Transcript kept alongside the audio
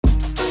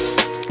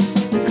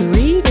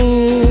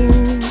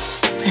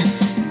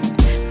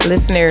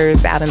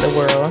listeners out in the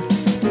world.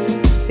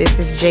 This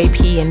is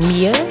JP and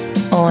Mia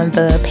on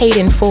the Paid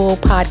in Full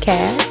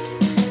podcast.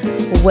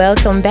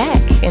 Welcome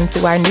back, and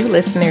to our new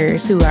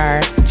listeners who are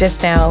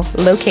just now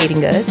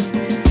locating us,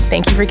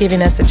 thank you for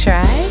giving us a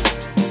try.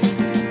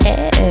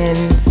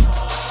 And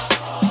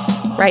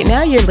right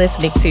now you're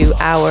listening to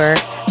our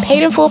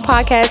Paid in Full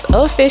podcast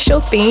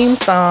official theme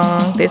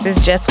song. This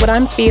is Just What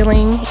I'm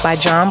Feeling by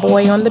John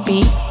Boy on the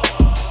beat.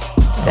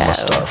 I'm gonna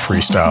start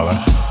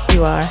freestyling.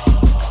 You are.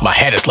 My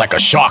head is like a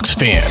shark's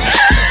fin.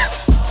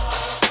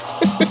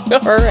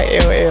 All right,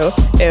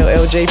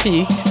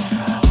 LJP.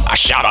 I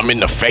shot him in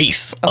the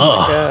face.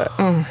 Oh my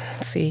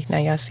God. See, now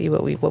y'all see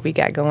what we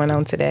got going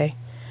on today.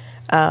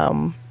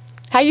 How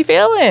you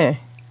feeling?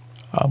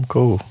 I'm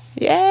cool.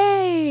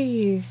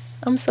 Yay!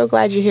 I'm so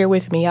glad you're here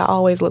with me. I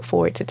always look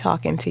forward to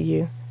talking to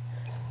you.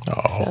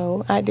 Oh,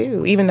 So I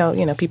do, even though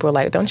people are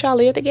like, "Don't y'all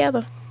live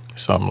together?"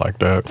 something like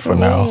that for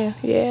now.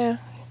 Yeah.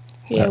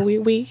 Yeah.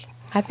 We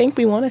I think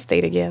we want to stay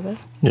together.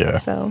 Yeah,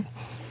 So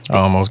I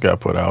almost got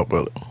put out,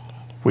 but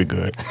we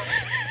good.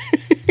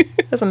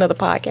 that's another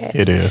podcast.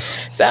 It is.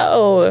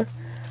 So,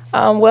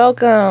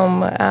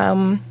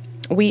 welcome.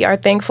 We are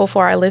thankful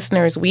for our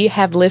listeners. We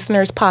have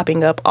listeners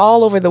popping up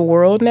all over the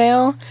world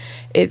now.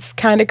 It's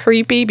kind of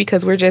creepy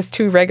because we're just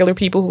two regular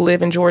people who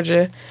live in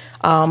Georgia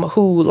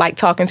who like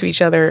talking to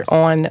each other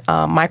on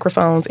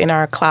microphones in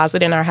our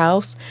closet in our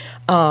house.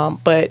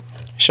 But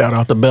Shout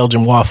out to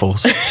Belgian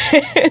waffles.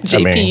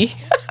 JP,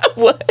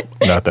 what?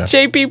 Nothing.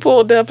 JP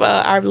pulled up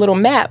our little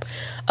map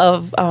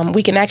of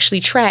we can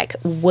actually track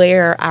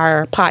where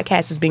our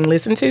podcast is being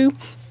listened to.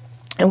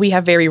 And we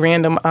have very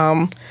random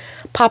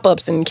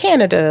pop-ups in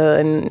Canada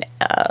and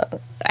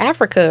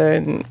Africa,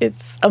 and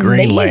it's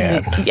amazing.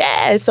 Greenland.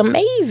 Yeah, it's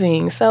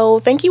amazing. So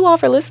thank you all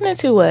for listening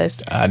to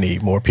us. I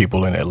need more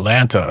people in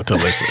Atlanta to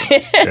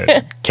listen.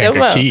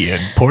 Kankakee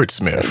and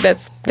Portsmouth.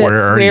 That's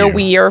where where you?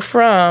 we are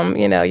from.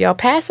 Y'all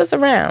pass us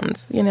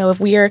around. If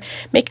we are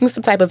making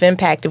some type of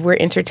impact, if we're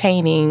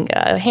entertaining,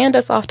 hand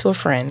us off to a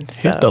friend.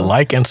 So. Hit the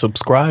like and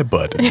subscribe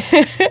button.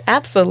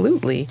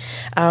 Absolutely.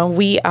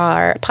 We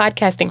are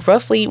podcasting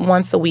roughly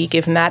once a week,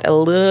 if not a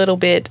little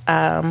bit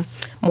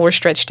more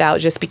stretched out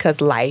just because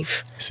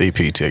life.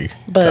 CPT.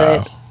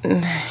 But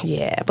time.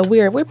 yeah, but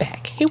we're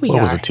back. Here we What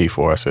are. was the T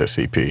for? I said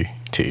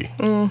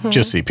CPT.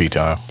 Just CP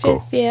time.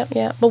 Cool.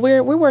 Yeah. But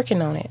we're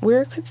working on it.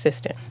 We're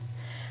consistent.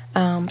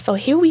 So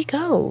here we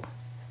go.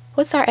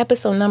 What's our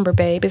episode number,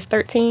 babe? It's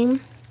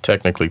 13?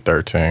 Technically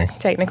 13.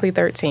 Technically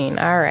 13.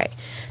 All right.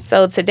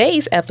 So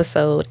today's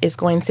episode is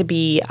going to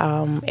be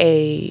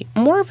a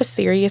more of a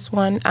serious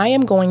one. I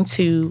am going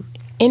to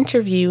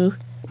interview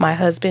my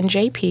husband,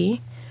 JP,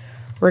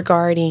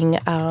 regarding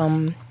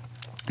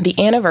the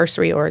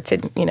anniversary, or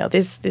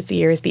this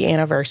year is the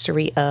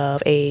anniversary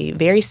of a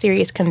very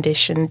serious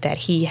condition that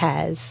he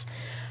has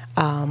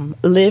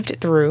lived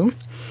through.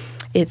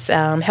 It's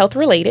health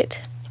related,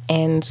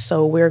 and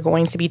so we're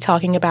going to be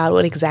talking about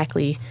what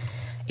exactly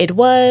it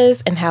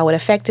was and how it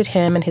affected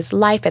him and his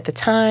life at the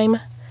time,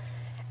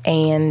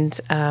 and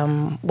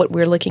what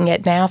we're looking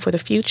at now for the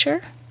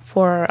future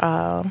for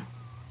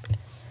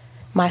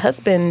my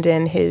husband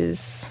and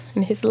his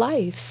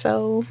life.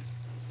 So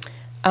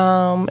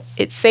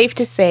it's safe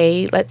to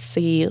say, that's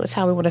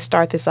how we want to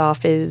start this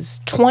off,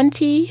 is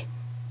 20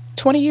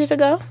 years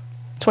ago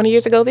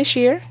this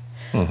year,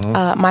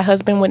 my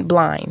husband went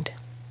blind.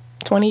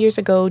 20 years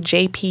ago,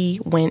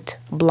 JP went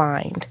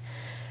blind.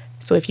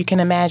 So if you can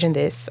imagine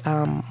this,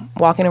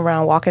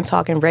 walking,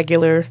 talking,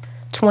 regular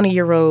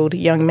 20-year-old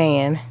young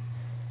man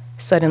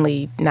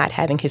suddenly not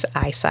having his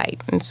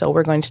eyesight. And so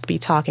we're going to be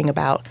talking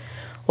about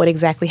what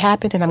exactly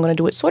happened, and I'm going to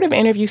do it sort of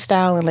interview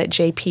style and let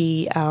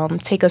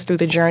JP take us through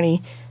the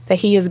journey that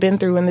he has been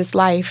through in this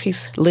life.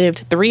 He's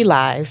lived 3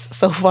 lives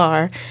so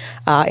far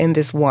in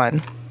this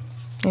one.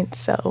 And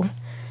so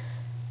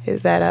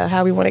is that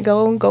how we want to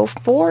go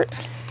forward?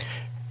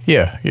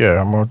 Yeah.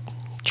 I'm going to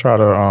try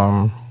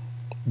to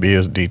be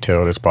as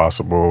detailed as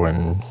possible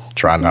and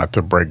try not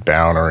to break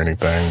down or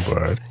anything,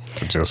 but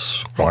I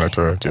just wanted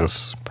to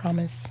just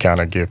promise kind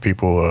of give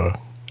people a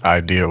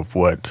idea of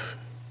what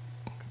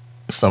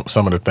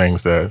some of the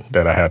things that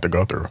I had to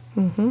go through.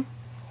 Mm-hmm.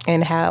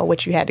 And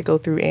what you had to go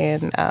through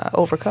and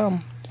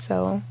overcome.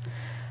 So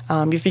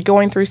if you're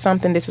going through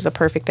something, this is a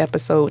perfect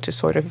episode to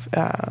sort of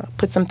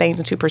put some things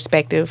into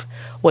perspective,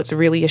 what's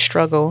really a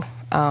struggle,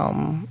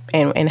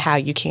 and how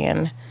you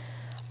can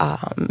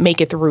make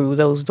it through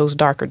those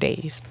darker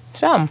days.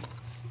 So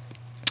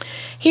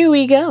here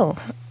we go.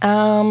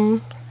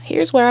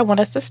 Here's where I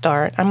want us to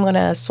start. I'm going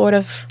to sort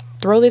of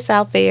throw this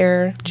out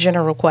there,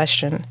 general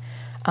question.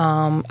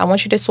 I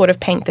want you to sort of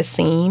paint the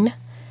scene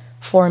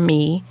for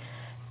me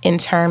in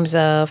terms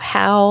of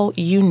how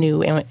you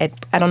knew, and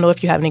I don't know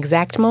if you have an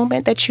exact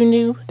moment that you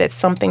knew that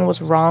something was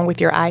wrong with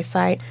your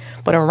eyesight,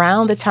 but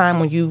around the time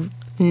when you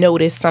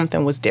noticed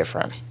something was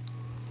different.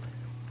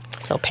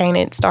 So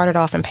start it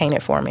off and paint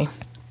it for me.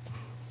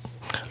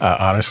 I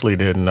honestly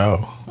didn't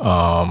know.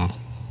 I've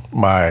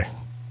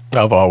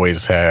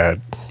always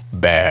had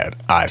bad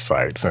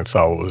eyesight since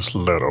I was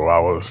little. I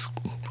was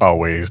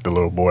always the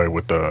little boy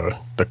with the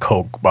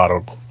Coke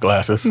bottle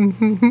glasses.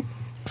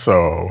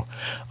 So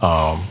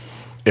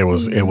it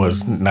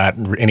was not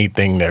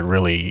anything that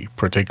really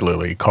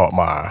particularly caught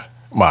my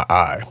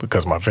eye,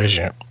 because my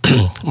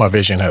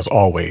vision has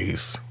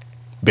always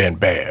been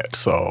bad.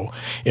 So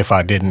if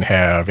I didn't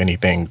have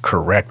anything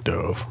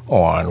corrective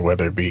on,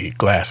 whether it be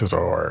glasses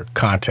or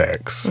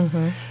contacts,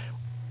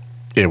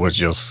 it was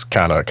just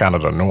kind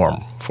of the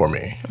norm for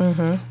me.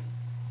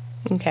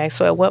 Okay,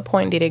 so at what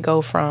point did it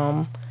go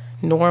from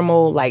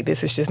normal, like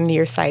this is just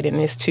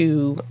nearsightedness,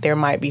 to there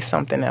might be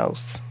something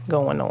else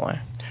going on?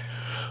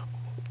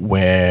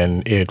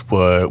 When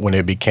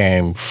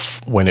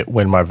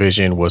my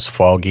vision was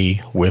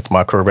foggy with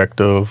my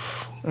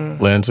corrective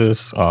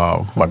lenses,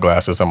 my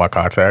glasses and my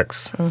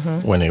contacts,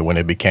 when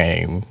it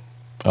became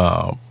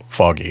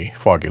foggy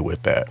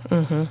with that.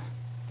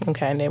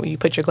 Okay, and then when you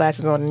put your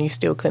glasses on and you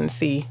still couldn't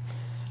see.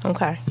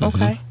 Okay.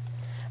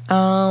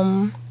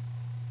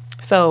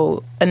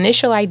 So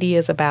initial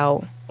ideas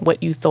about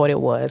what you thought it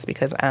was,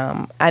 because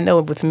I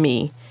know with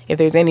me, if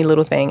there's any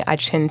little thing, I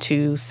tend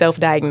to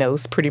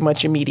self-diagnose pretty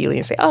much immediately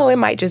and say, oh, it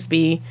might just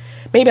be,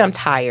 maybe I'm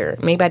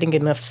tired, maybe I didn't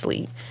get enough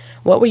sleep.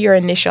 What were your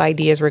initial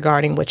ideas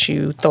regarding what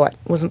you thought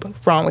was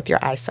wrong with your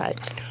eyesight?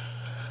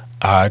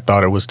 I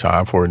thought it was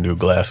time for new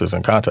glasses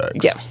and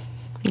contacts.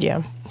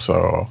 Yeah.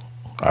 So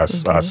I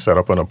set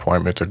up an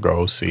appointment to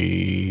go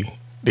see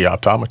the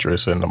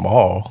optometrist in the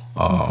mall.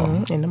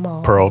 In the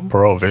mall.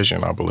 Pearl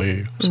Vision, I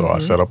believe. So I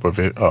set up a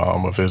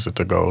visit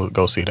to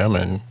go see them,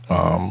 and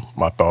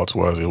my thoughts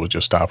was it was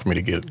just time for me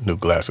to get new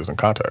glasses and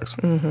contacts.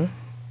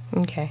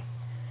 Okay.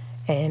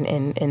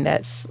 And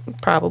that's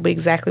probably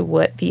exactly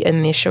what the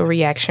initial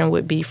reaction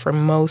would be for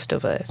most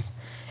of us.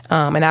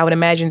 And I would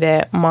imagine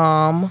that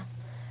Mom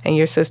and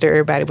your sister,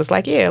 everybody was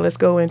like, yeah, let's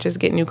go and just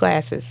get new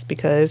glasses,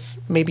 because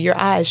maybe your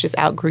eyes just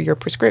outgrew your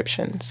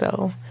prescription.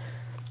 So,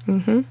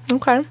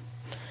 okay.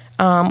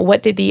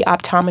 What did the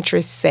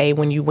optometrist say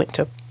when you went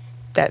to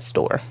that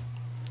store?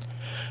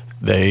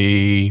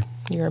 You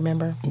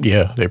remember?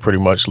 Yeah, they pretty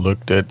much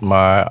looked at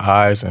my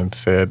eyes and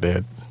said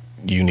that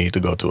you need to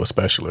go to a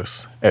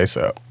specialist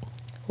ASAP.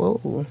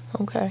 Whoa,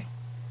 okay.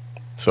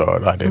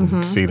 So I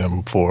didn't see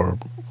them for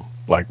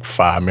like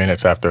 5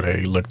 minutes after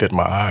they looked at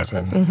my eyes,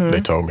 and they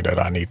told me that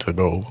I need to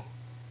go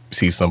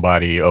see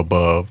somebody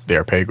above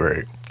their pay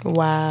grade.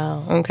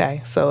 Wow,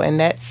 okay. So, and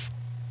that's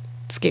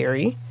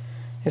scary.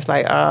 It's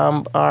like,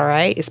 all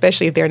right,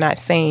 especially if they're not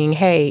saying,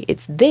 hey,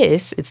 it's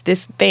this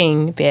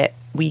thing that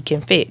we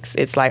can fix.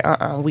 It's like,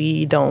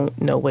 we don't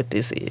know what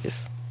this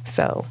is.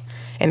 So,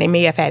 and they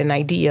may have had an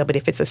idea, but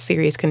if it's a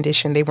serious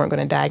condition, they weren't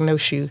going to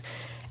diagnose you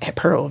at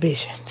Pearl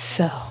Vision.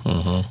 So,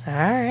 all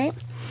right.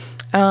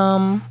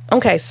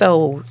 Okay,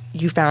 so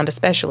you found a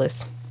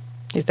specialist.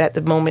 Is that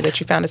the moment that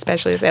you found a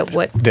specialist? At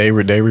what? They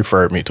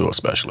referred me to a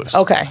specialist.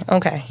 Okay.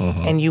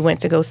 And you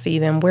went to go see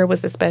them. Where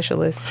was the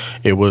specialist?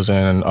 It was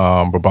in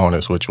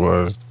Bourbonnais, which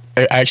was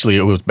actually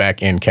it was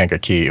back in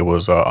Kankakee. It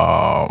was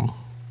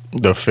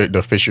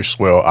the Fisher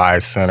Swell Eye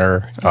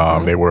Center.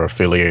 They were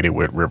affiliated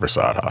with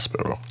Riverside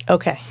Hospital.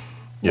 Okay.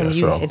 Yeah,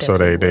 so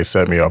they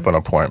set me up an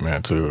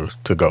appointment to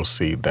go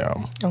see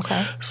them.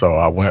 Okay. So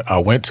I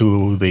went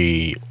to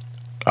the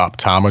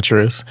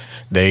optometrist.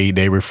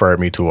 They referred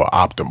me to an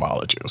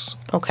ophthalmologist.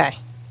 Okay.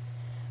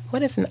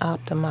 What is an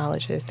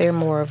ophthalmologist?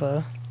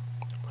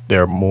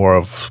 They're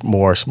more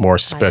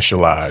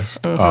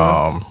specialized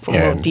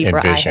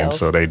in vision.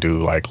 So they do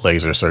like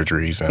laser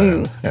surgeries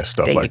and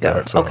stuff like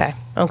that. So. Okay.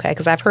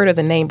 Because I've heard of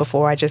the name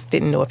before. I just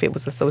didn't know if it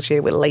was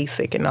associated with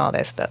LASIK and all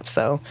that stuff.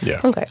 So yeah.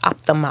 Okay,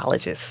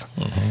 ophthalmologist.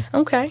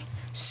 Okay.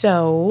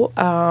 So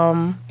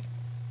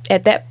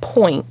at that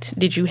point,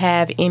 did you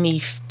have any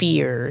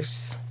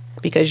fears?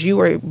 Because you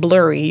were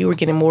blurry. You were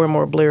getting more and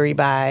more blurry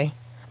by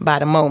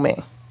the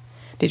moment.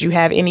 Did you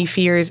have any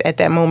fears at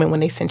that moment when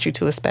they sent you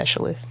to a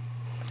specialist?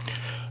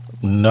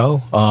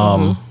 No.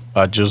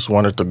 I just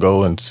wanted to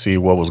go and see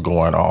what was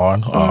going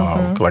on.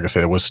 Like I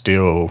said, it was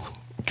still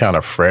kind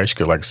of fresh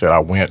because, like I said, I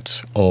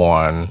went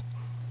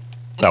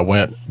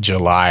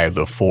July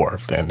the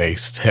 4th, and they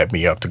set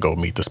me up to go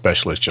meet the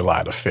specialist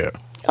July the 5th.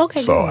 Okay.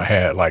 So I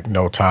had like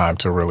no time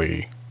to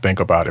really think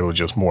about it. It was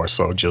just more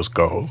so just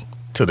go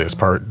to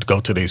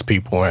these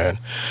people and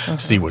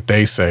see what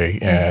they say,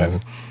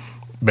 and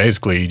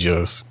basically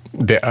just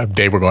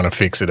they were going to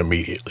fix it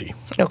immediately.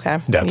 Okay.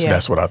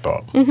 That's what I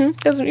thought.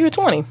 Because you were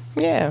 20.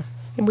 Yeah.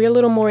 We're a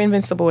little more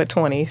invincible at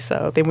 20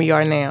 than we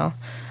are now.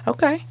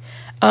 Okay.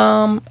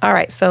 All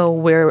right. So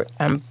we're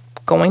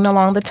going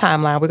along the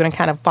timeline. We're going to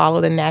kind of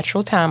follow the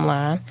natural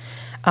timeline.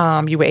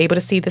 You were able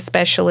to see the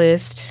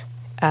specialist.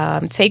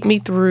 Take me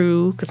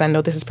through, because I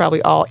know this is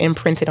probably all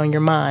imprinted on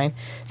your mind.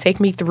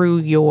 Take me through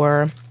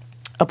your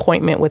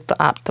appointment with the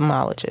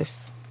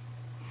ophthalmologist.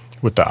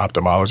 With the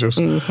ophthalmologist?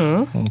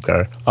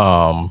 Okay.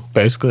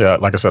 Basically,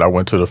 like I said, I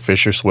went to the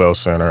Fisher Swell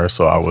Center,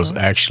 so I was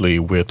actually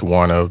with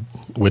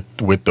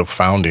the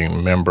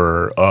founding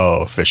member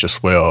of Fisher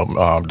Swell,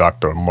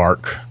 Dr.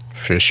 Mark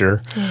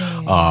Fisher.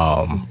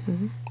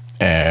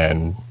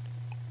 And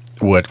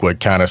what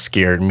kind of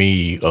scared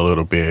me a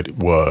little bit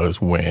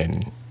was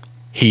when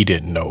he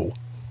didn't know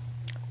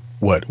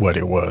what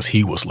it was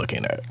he was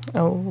looking at.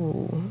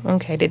 Oh,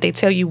 okay. Did they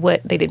tell you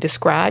did they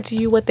describe to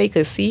you what they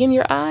could see in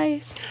your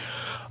eyes?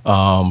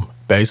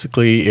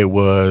 Basically, it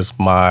was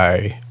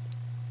my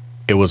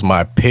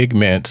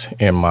pigment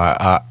in my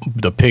eye,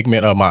 the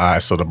pigment of my eye.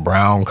 So the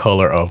brown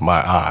color of my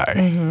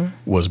eye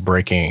was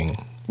breaking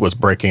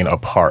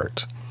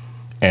apart,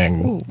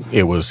 and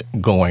it was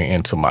going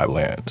into my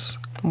lens.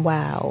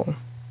 Wow.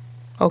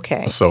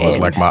 Okay. So it was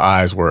like my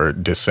eyes were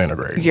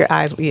disintegrating. Your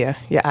eyes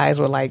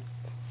were like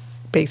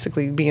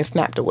basically being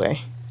snapped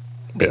away.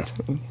 Yeah.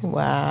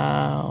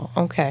 Wow.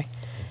 Okay.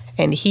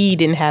 And he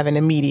didn't have an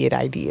immediate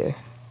idea,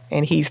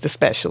 and he's the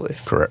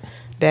specialist. Correct.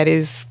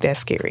 That's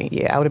scary.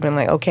 Yeah, I would have been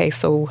like, okay,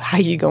 so how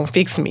you gonna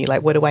fix me?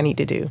 Like, what do I need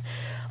to do?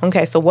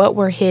 Okay, so what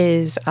were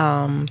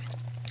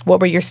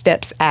your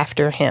steps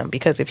after him?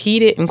 Because if he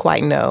didn't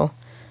quite know,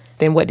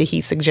 then what did he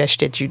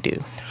suggest that you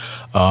do?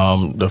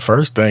 The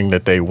first thing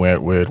that they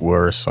went with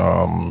were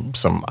some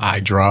eye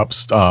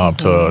drops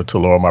to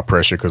lower my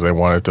pressure, because they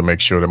wanted to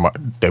make sure that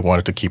they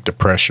wanted to keep the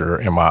pressure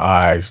in my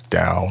eyes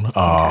down.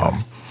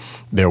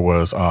 There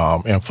was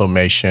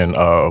inflammation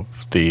of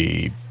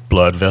the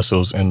blood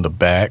vessels in the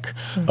back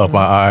of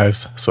my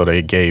eyes, so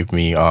they gave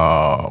me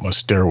a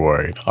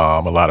steroid.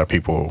 A lot of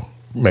people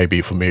may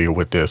be familiar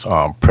with this,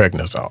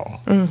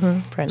 prednisone.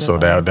 Prednisone. So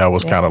that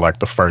was kind of like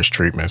the first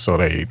treatment. So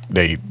they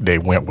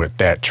went with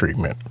that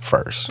treatment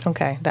first.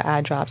 Okay, the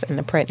eye drops and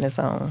the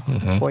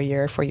prednisone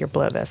for your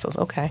blood vessels.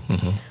 Okay.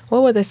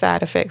 What were the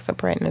side effects of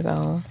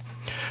prednisone?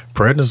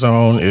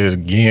 Prednisone is,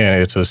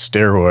 again, it's a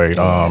steroid.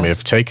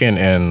 If taken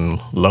in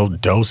low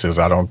doses,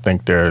 I don't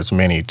think there's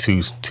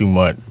too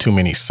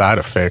many side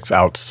effects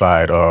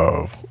outside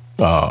of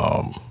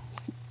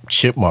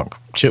chipmunk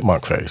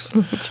face.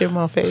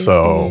 Chipmunk face.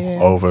 So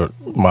over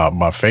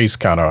my face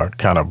kind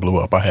of blew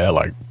up. I had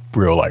like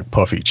real like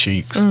puffy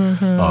cheeks,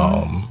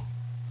 and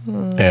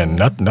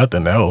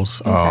nothing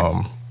else.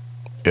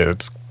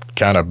 It's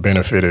kind of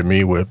benefited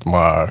me with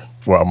my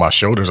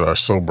shoulders are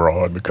so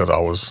broad because I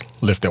was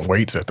lifting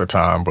weights at the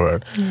time,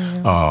 but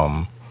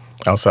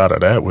outside of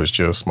that was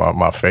just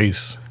my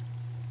face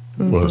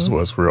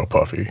was real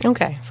puffy.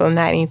 Okay, so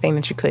not anything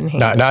that you couldn't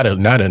handle.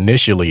 Not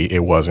initially,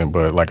 it wasn't,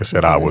 but like I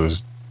said, I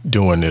was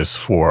doing this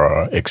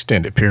for an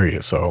extended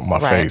period, so my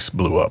face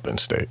blew up and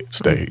stayed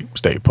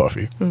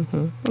puffy.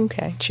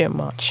 Okay,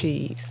 chipmunk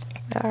cheese.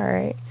 All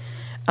right.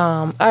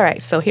 All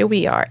right, so here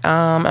we are.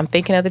 I'm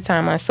thinking of the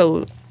timeline.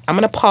 So I'm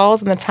going to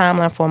pause in the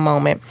timeline for a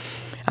moment.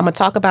 I'm going to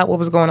talk about what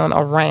was going on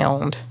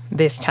around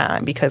this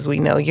time, because we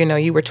know,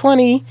 you were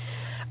 20.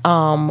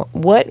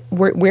 Where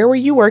were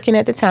you working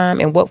at the time,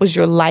 and what was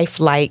your life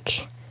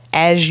like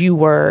as you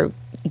were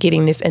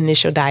getting this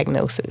initial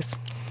diagnosis?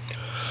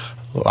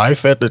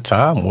 Life at the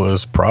time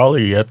was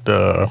probably at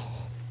a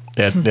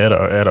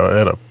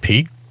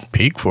peak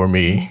for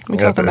me. We're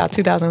talking about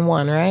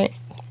 2001, right?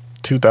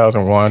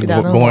 2001.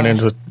 Going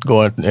into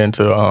going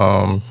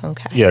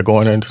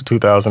into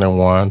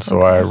 2001.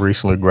 So I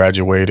recently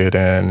graduated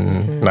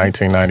in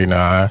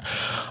 1999.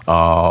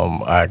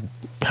 I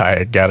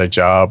got a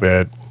job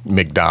at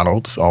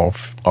McDonald's on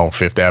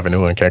Fifth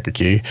Avenue in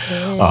Kankakee.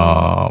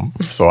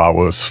 So I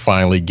was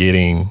finally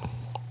getting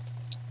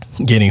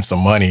some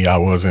money. I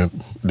wasn't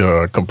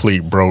the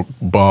complete broke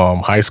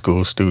bum high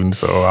school student,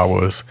 so I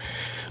was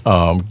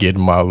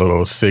getting my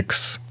little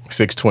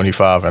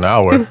 $6.25 an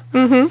hour.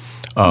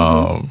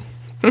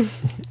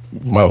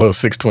 My little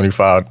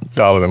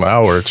 $625 an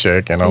hour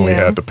check, and only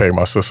had to pay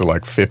my sister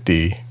like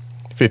 $50.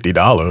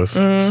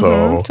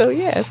 So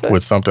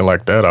with something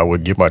like that, I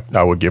would get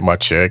my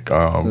check.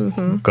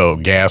 Go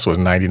gas was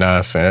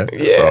 99 cents.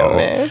 Yeah, so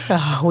man.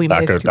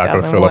 I could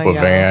fill up a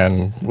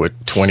van with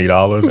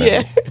 $20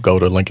 and go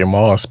to Lincoln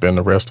Mall and spend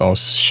the rest on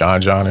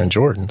Sean John and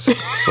Jordans.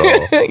 So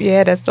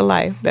yeah, that's the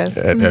life. That's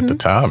at the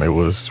time, it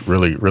was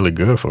really, really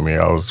good for me.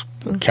 I was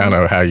kind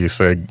of, how you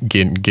say,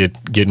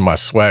 getting my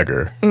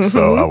swagger.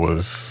 So I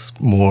was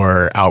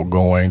more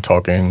outgoing,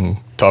 talking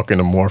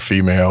to more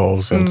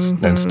females and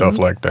stuff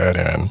like that,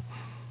 and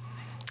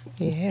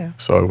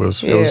so it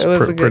was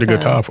a pretty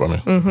good time for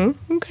me.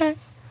 Okay,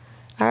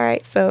 all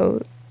right.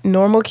 So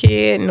normal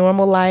kid,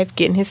 normal life,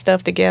 getting his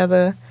stuff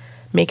together,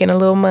 making a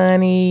little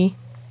money,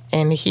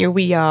 and here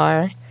we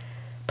are,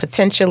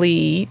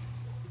 potentially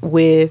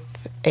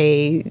with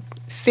a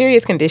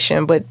serious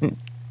condition, but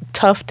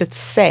tough to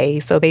say.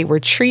 So they were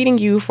treating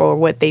you for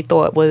what they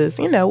thought was,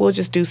 we'll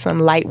just do some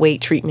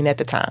lightweight treatment at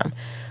the time.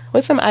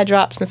 With some eye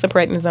drops and some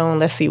prednisone,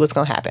 let's see what's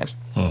going to happen.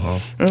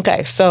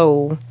 Okay,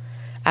 so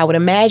I would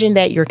imagine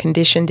that your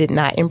condition did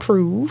not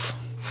improve.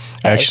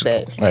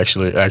 Actually,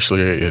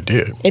 it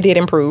did. It did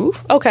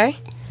improve. Okay.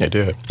 It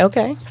did.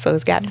 Okay, so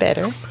it's got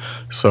better.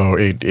 So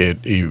it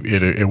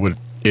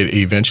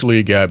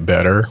eventually got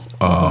better,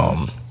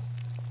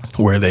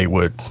 where they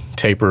would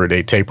tapered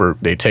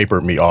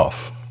me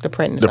off the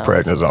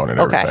prednisone and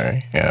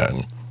everything,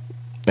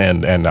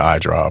 and the eye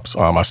drops.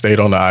 I stayed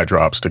on the eye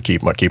drops to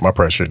keep my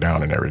pressure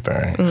down and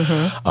everything.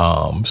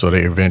 So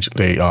they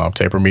eventually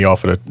tapered me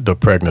off of the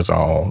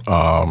prednisone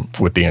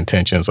with the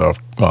intentions of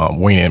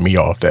weaning me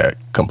off that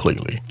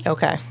completely.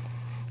 Okay.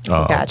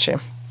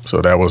 Gotcha.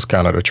 So that was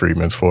kind of the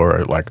treatments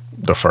for like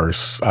the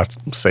first, I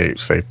say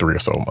 3 or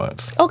so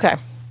months. Okay.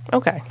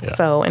 Yeah.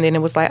 So, and then it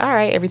was like, all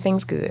right,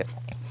 everything's good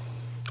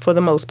for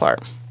the most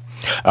part.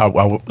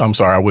 I'm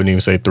sorry, I wouldn't even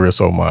say 3 or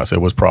so months.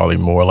 It was probably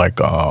more like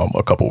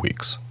a couple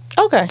weeks.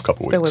 Okay.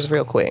 Couple weeks. So it was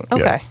real quick.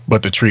 Okay. Yeah.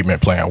 But the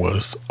treatment plan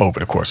was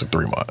over the course of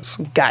 3 months.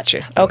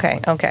 Gotcha.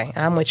 Okay.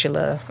 I'm with you,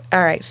 love.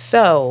 All right.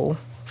 So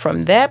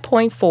from that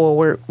point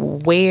forward,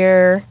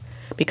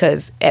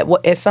 because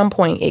at some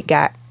point it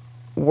got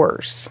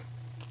worse.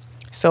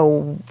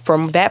 So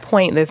from that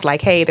point, it's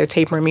like, hey, they're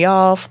tapering me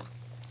off.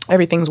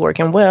 Everything's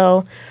working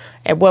well.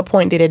 At what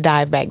point did it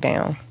dive back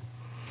down?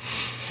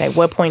 At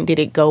what point did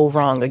it go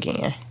wrong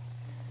again?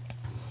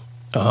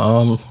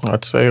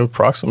 I'd say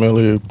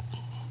approximately,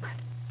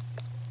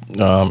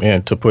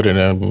 and to put it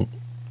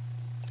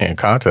in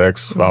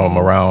context,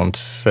 around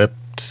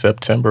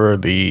September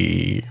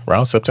the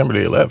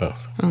 11th.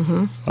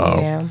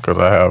 Because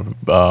I have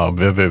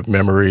vivid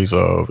memories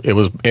of it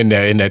was in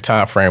that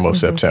time frame of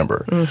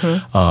September.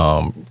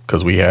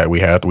 Because we had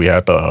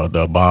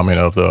the bombing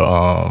of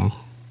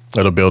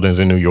the buildings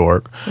in New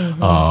York.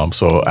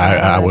 So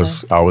I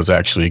was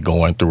actually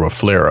going through a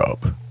flare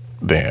up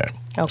then.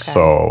 Okay.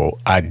 So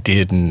I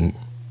didn't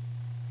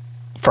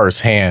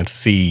firsthand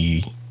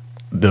see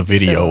the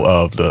video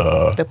of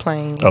the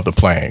plane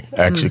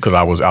actually, because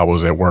I was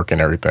at work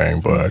and everything,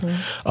 but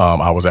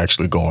I was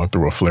actually going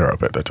through a flare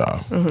up at the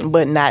time.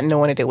 But not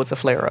knowing that it was a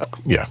flare up.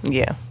 Yeah.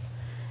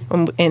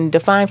 And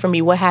define for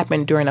me what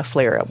happened during a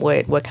flare up.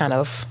 What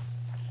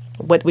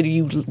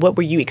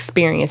were you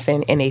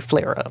experiencing in a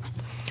flare up?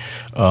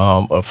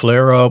 A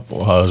flare up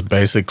was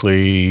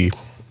basically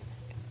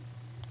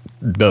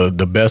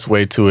the best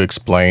way to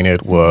explain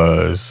it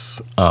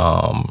was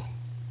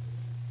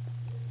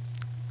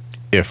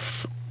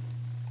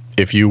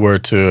if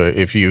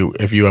you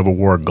ever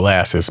wore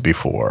glasses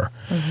before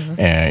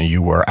and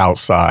you were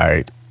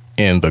outside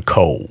in the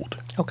cold,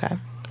 okay,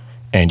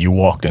 and you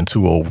walked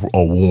into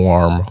a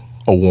warm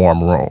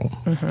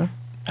room,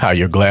 how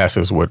your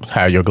glasses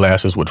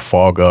would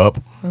fog up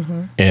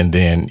and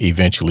then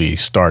eventually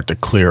start to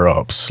clear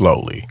up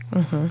slowly.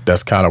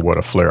 That's kind of what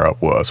a flare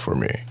up was for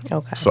me.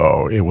 Okay.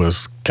 So it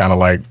was kind of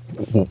like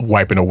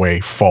wiping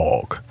away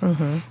fog,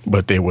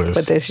 but it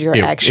was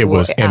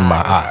in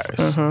my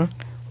eyes.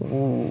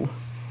 Ooh,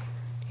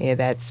 yeah,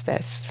 that's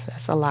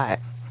a lot.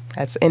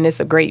 And it's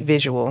a great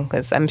visual,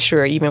 because I'm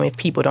sure even if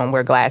people don't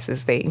wear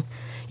glasses,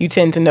 you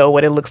tend to know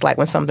what it looks like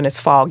when something is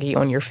foggy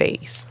on your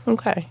face.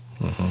 Okay.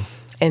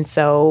 And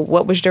so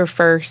what was your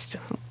first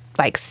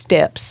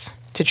steps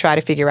to try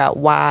to figure out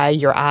why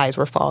your eyes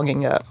were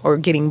fogging up or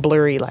getting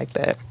blurry like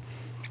that?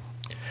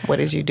 What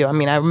did you do? I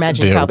mean, I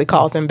imagine you probably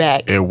called them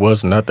back. It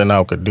was nothing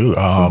I could do.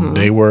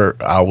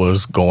 I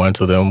was going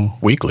to them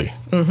weekly.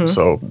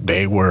 So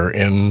they were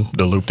in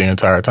the loop the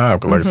entire time.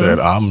 Because like I said,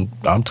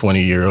 I'm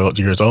 20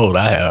 years old.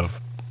 I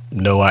have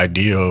no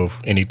idea of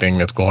anything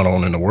that's going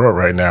on in the world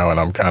right now. And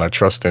I'm kind of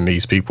trusting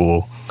these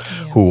people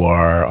who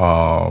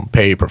are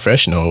paid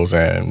professionals,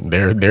 and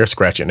they're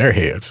scratching their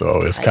heads.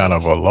 So it's kind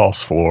of a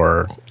loss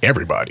for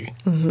everybody.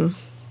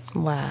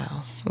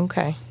 Wow.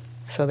 Okay.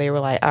 So they were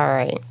like, all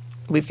right,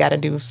 we've got to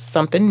do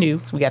something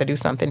new. We got to do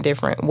something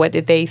different. What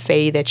did they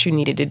say that you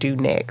needed to do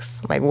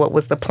next? Like, what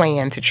was the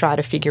plan to try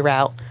to figure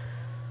out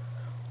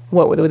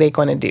what were they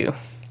going to do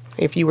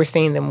if you were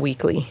seeing them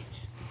weekly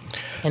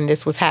and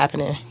this was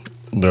happening?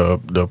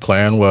 The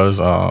plan was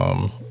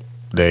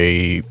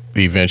they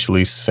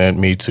eventually sent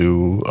me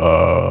to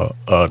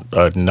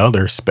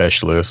another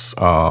specialist,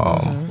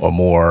 a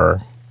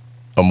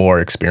more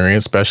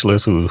experienced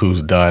specialist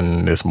who's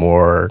done this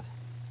more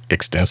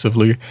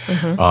extensively,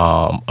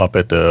 up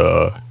at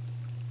the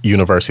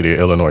University of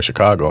Illinois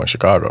Chicago in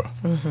Chicago.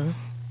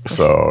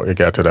 So it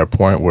got to that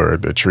point where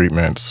the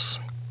treatments,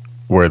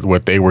 where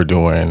what they were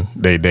doing,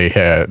 they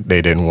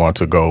didn't want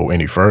to go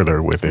any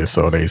further with it,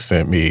 so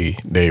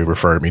they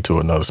referred me to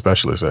another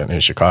specialist in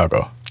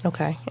Chicago.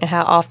 Okay. And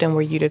how often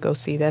were you to go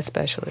see that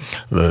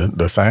specialist?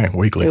 The same,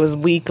 weekly. It was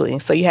weekly.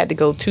 So you had to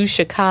go to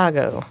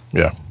Chicago.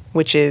 Yeah.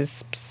 Which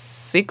is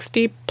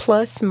 60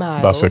 plus miles.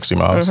 About 60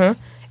 miles.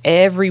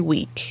 Every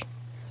week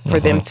for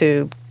them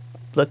to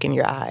look in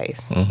your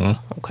eyes.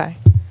 Okay.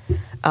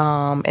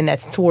 And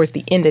that's towards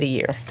the end of the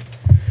year.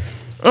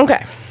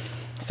 Okay.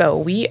 So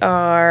we're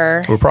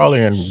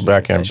probably in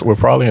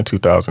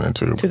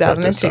 2002.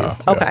 2002.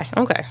 Okay.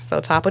 Yeah. Okay. So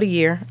top of the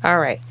year. All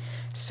right.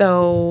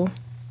 So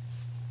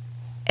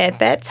at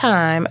that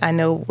time, I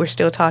know we're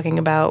still talking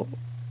about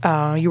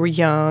you were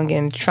young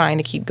and trying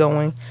to keep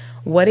going.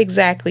 What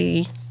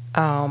exactly,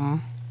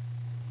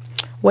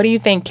 what do you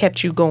think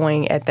kept you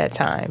going at that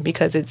time?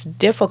 Because it's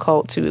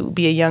difficult to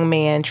be a young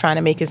man trying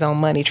to make his own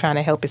money, trying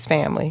to help his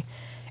family,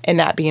 and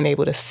not being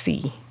able to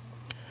see.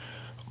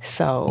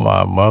 So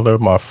my mother,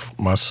 my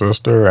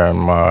sister, and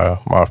my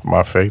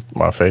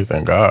faith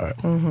in God.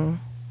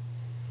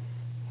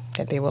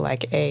 that they were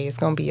like, hey, it's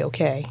going to be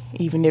okay,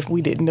 even if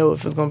we didn't know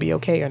if it was going to be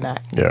okay or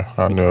not. Yeah,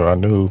 I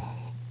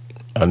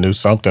knew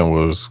something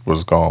was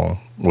going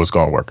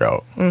to work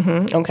out.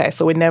 Okay,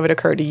 so it never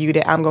occurred to you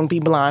that I'm going to be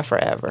blind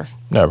forever.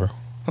 Never.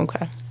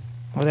 Okay.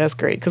 Well, that's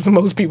great, because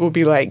most people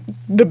be like,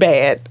 the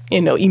bad,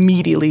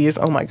 immediately is,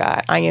 oh my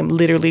God, I am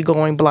literally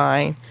going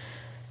blind.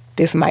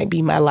 This might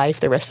be my life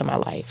the rest of my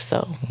life.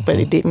 So, but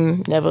it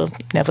didn't, never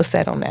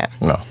set on that.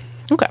 No.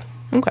 Okay.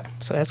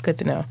 So that's good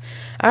to know.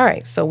 All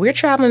right. So we're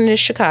traveling to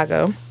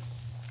Chicago.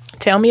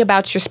 Tell me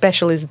about your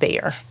specialist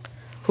there.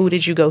 Who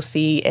did you go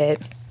see in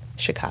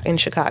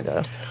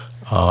Chicago?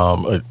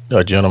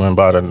 A gentleman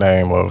by the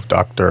name of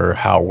Dr.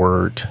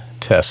 Howard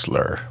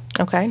Tesler.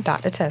 Okay.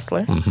 Dr.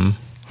 Tesler. Mm-hmm.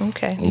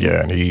 Okay.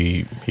 Yeah. And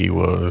he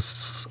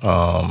was,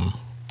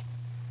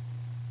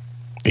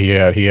 he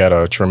had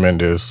a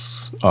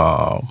tremendous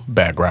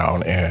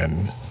background,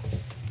 and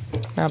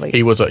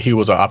he was an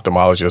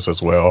ophthalmologist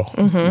as well.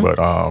 But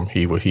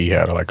he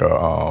had like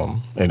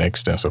an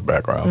extensive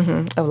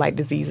background of like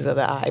diseases of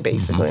the eye,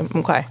 basically.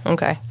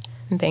 Okay.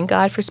 And thank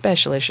God for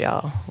specialists,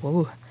 y'all.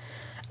 Ooh.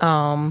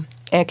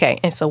 Okay.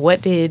 And so,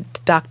 what did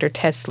Dr.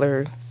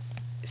 Tesler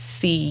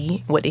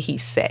see? What did he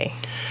say?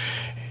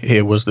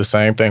 It was the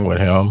same thing with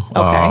him.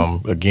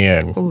 Okay.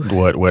 Again,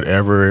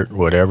 whatever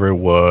it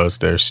was,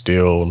 there's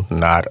still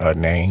not a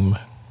name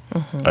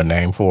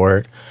for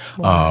it.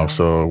 Wow.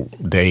 So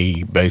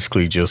they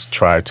basically just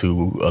try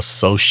to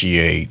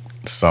associate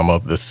some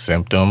of the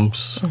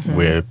symptoms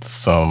with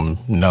some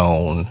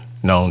known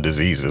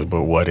diseases,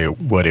 but what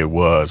it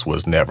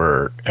was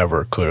never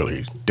ever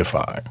clearly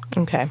defined.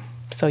 Okay.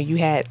 So you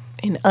had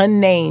an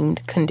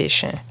unnamed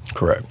condition.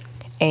 Correct.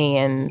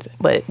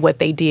 But what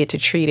they did to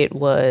treat it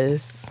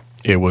was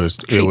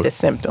treat the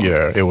symptoms.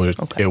 Yeah,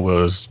 it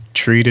was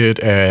treated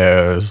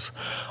as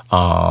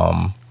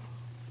a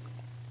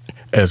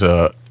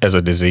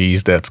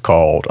disease that's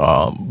called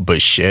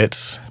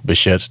Behçet's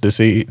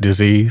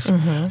disease,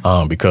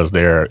 because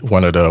they're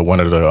one of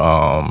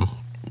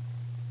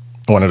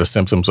the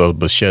symptoms of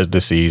Behçet's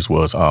disease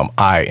was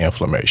eye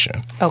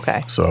inflammation.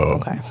 Okay.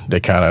 So they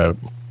kind of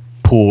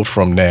pulled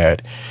from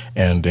that,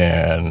 and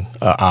then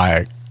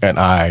an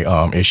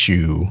eye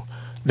issue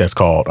that's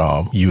called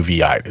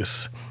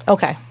uveitis.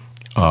 Okay.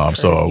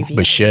 So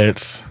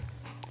Behçet's,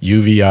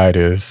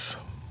 uveitis,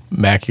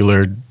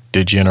 macular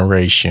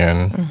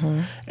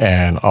degeneration,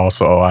 and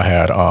also I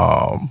had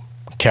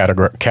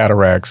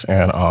cataracts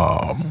and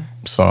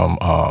some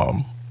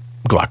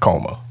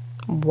glaucoma.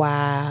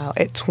 Wow,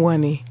 at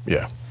 20.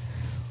 Yeah.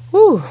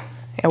 Whew.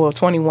 And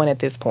 21 at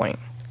this point.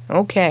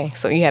 Okay,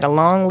 so you had a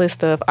long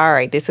list of, all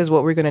right, this is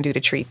what we're going to do to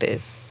treat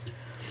this.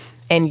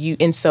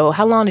 And so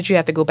how long did you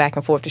have to go back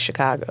and forth to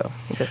Chicago?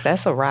 Because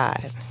that's a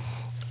ride.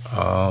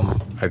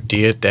 I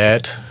did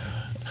that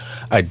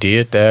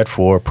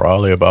for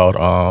probably about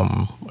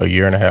a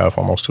year and a half,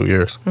 almost 2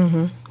 years.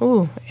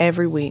 Ooh,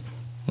 every week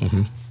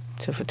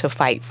to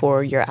fight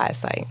for your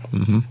eyesight.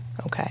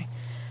 Okay.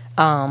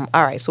 All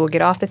right, so we'll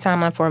get off the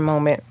timeline for a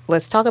moment.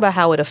 Let's talk about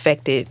how it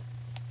affected.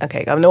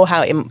 Okay, I know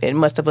how it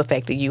must have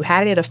affected you.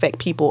 How did it affect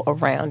people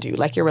around you,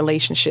 like your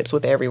relationships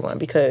with everyone?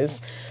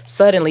 Because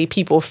suddenly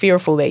people are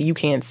fearful that you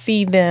can't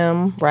see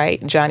them,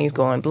 right? Johnny's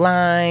going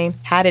blind.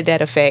 How did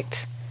that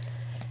affect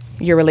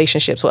your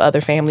relationships with other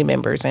family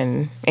members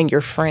and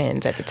your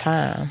friends at the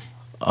time?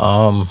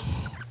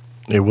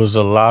 It was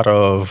a lot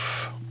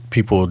of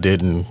people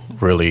didn't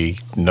really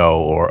know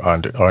or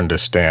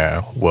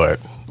understand what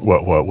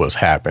was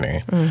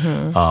happening.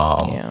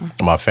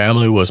 My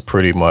family was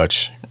pretty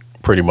much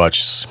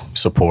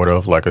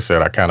supportive. Like I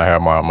said, I kind of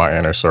have my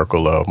inner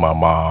circle of my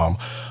mom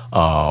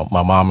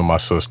and my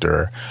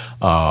sister.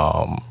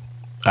 I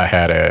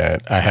had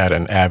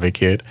an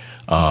advocate,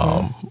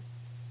 a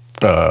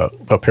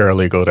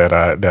paralegal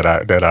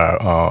that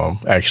I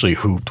actually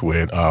hooped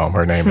with.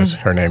 Her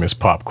name is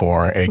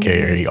Popcorn,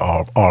 aka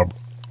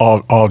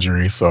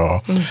Audrey.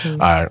 So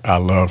I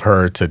love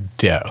her to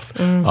death.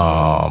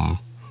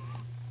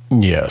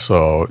 Yeah,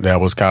 so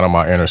that was kind of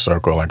my inner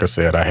circle. Like I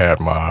said, I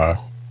had my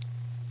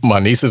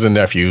nieces and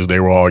nephews. They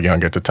were all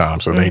young at the time,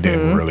 so they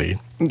didn't really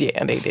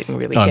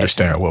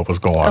understand what was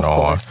going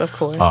on. Of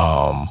course.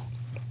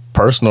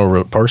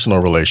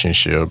 Personal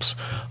relationships.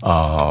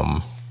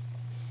 I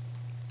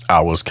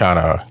was kind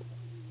of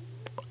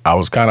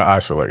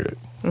isolated.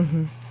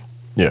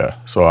 Yeah.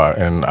 So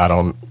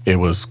it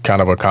was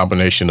kind of a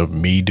combination of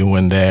me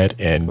doing that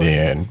and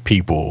then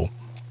people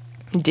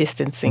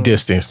distancing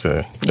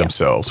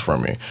themselves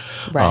from me.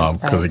 Right.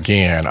 Because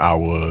again, I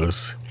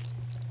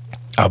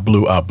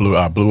blew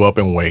up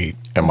in weight,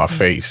 and my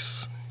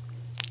face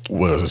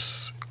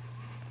was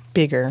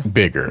bigger.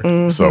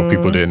 So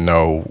people didn't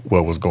know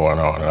what was going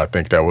on, and I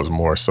think that was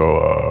more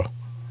so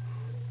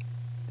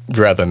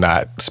rather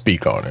not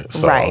speak on it.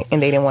 So, right,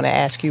 and they didn't want to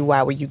ask you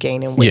why were you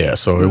gaining weight. Yeah,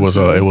 so it was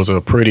a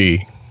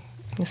pretty.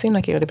 It seemed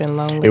like it would have been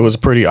lonely. It was a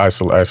pretty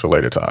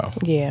isolated time.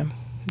 Yeah,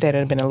 that would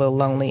have been a little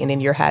lonely, and then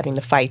you're having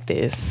to fight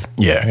this.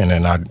 Yeah, and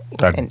then I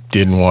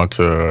didn't want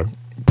to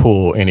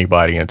pull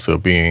anybody into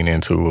being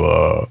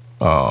into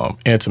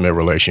intimate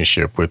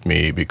relationship with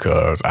me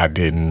because I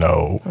didn't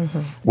know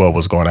what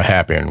was going to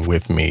happen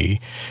with me,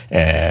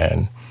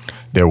 and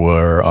there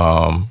were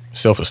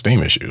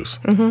self-esteem issues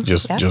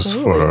just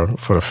for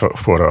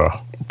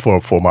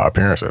my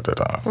appearance at the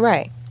time.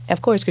 Right.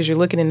 Of course, because you're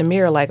looking in the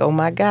mirror like, oh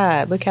my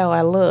God, look how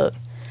I look.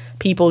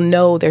 People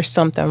know there's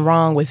something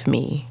wrong with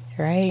me,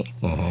 right?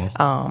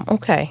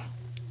 Okay.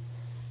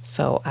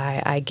 So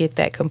I get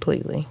that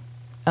completely.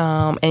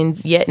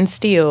 And yet and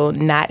still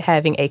not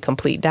having a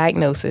complete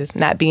diagnosis,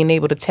 not being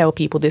able to tell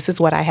people this is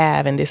what I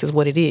have and this is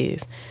what it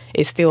is.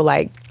 It's still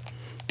like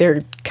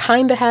they're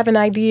kind of have an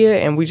idea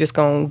and we're just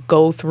going to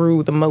go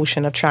through the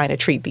motion of trying to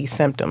treat these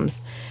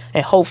symptoms.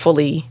 And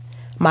hopefully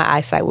my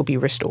eyesight will be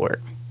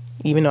restored,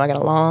 even though I got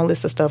a long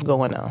list of stuff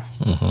going on.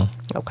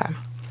 Okay.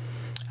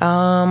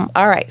 All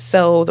right.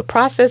 So the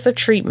process of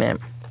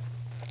treatment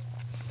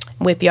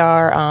with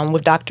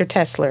with Dr.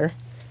 Tesler,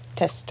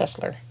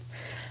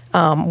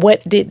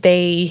 what did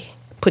they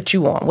put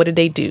you on? What did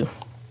they do?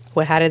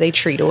 How did they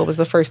treat? Or what was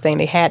the first thing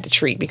they had to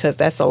treat? Because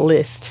that's a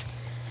list.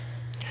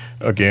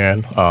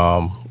 Again,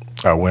 I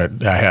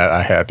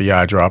had the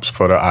eye drops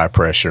for the eye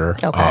pressure.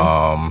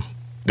 Okay.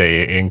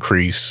 They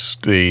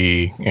increased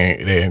the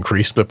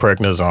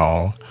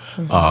prednisone.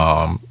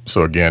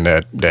 So again,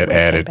 that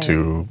added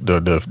to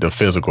the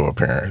physical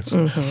appearance.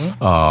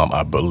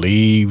 I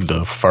believe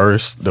the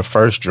first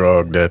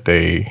drug that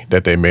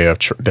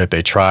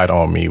they tried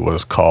on me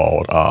was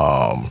called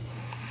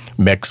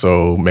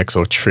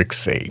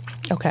methotrexate.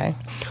 Okay.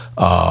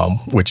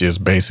 Which is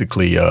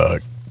basically a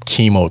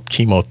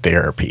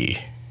chemotherapy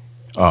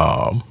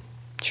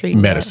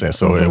Treatment. medicine.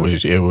 So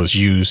it was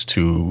used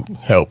to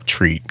help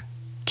treat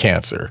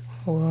cancer.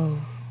 Whoa.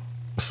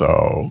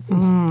 So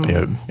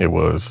it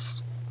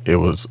was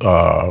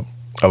a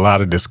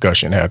lot of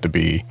discussion had to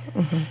be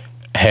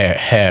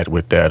had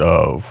with that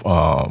of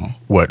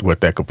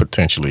what that could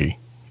potentially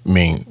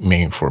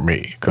mean for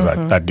me, because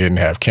I didn't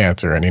have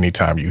cancer, and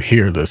anytime you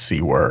hear the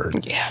C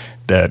word,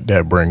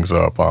 that brings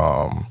up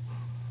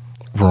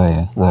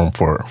room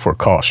for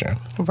caution,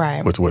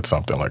 right, with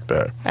something like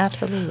that.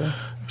 Absolutely.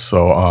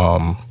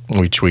 So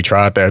we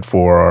tried that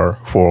for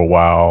a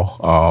while,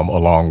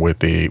 along with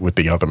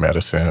the other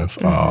medicines.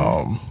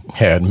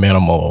 Had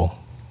minimal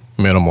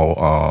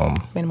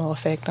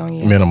effect on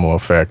you. Minimal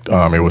effect.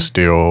 It was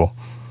still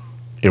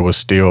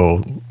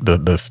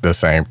the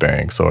same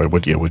thing. So it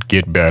would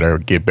get better,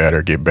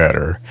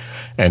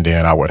 and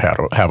then I would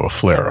have a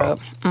flare up.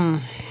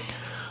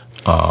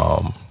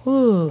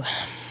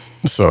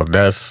 So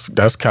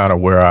that's kind of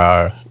where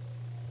I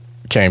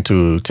came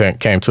to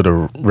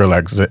the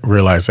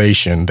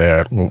realization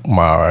that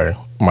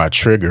my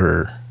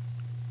trigger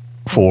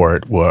for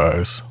it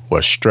was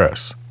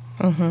stress.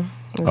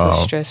 It was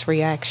a stress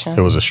reaction.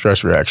 It was a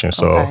stress reaction.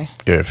 So Okay.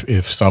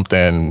 if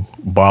something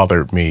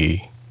bothered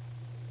me,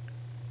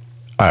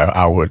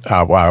 I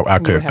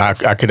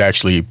could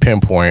actually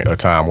pinpoint a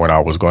time when I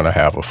was going to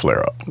have a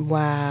flare up.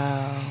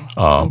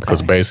 Wow.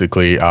 Because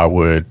basically if I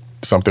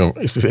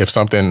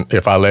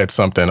let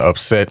something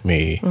upset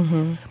me,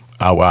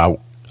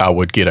 I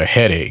would get a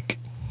headache.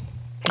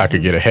 I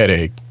could get a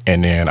headache,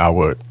 and then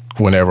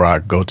whenever I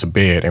go to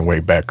bed and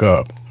wake back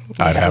up,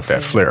 I'd have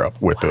that flare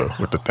up with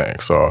the thing.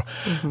 So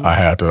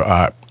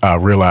I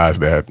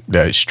realized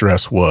that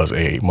stress was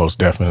most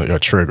definitely a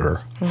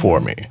trigger for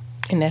me.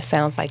 And that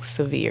sounds like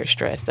severe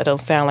stress. That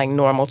don't sound like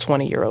normal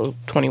 20-year-old,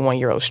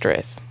 21-year-old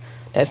stress.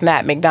 That's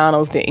not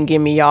McDonald's didn't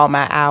give me all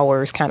my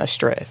hours kind of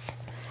stress.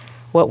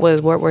 What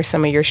were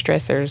some of your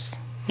stressors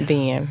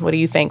then? What do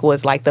you think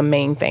was like the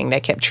main thing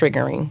that kept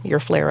triggering your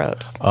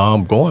flare-ups?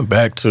 Going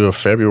back to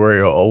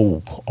February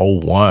of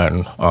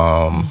 2001,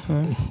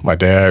 my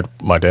dad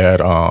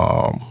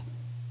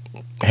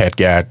had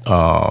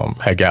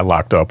got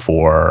locked up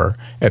for,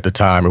 at the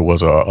time it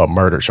was a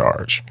murder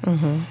charge.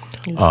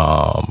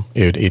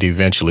 It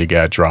eventually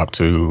got dropped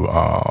to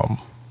I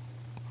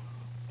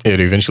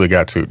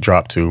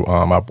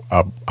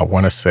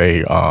want to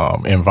say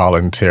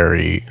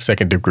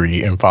second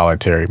degree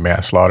involuntary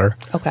manslaughter.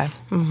 Okay.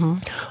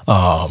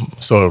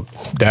 So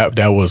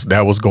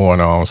that was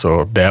going on.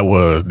 So that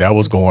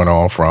was going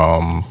on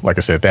from, like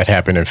I said, that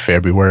happened in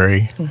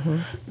February.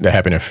 That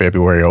happened in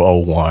February of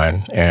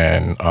 2001,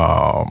 and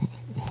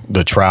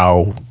the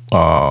trial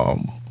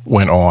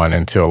went on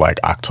until like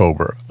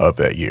October of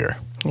that year.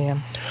 Yeah.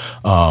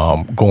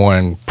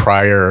 Going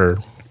prior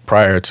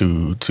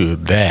to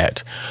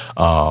that,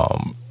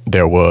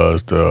 there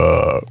was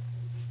the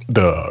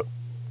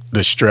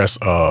stress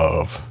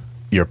of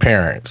your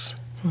parents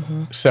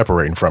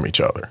separating from each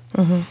other,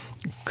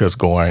 because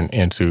going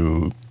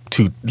into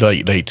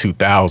late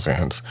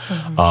 2000s,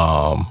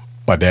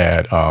 my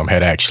dad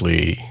had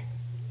actually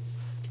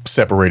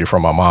separated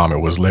from my mom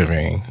and was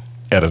living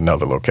at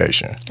another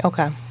location.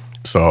 Okay.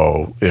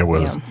 So there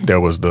was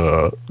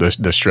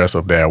the stress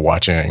of that,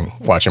 watching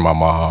my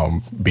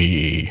mom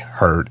be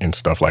hurt and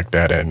stuff like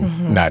that,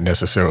 and not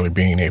necessarily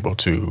being able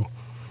to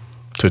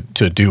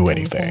do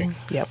anything,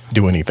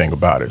 do anything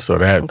about it. So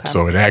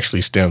so it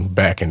actually stemmed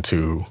back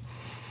into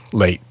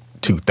late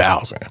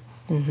 2000.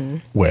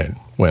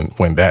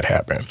 when that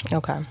happened.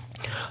 Okay.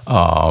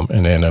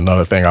 And then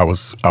another thing, I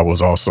was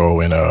also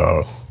in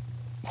a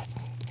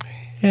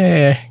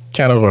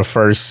kind of a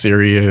first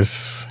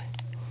serious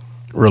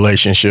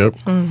relationship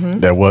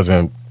that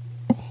wasn't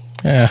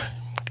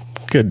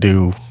could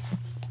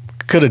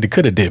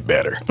have did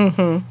better.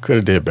 Could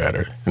have did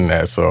better than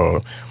that.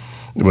 So,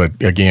 but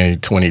again,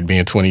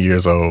 being 20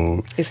 years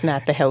old, it's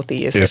not the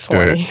healthiest. It's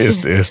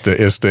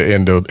the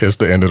end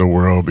of the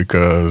world,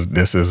 because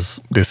this is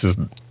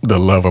the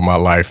love of my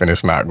life, and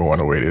it's not going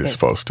the way that it's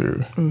supposed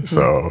to.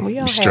 So we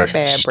all have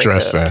bad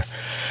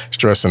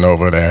stressing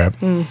over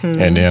that,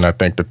 and then I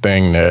think the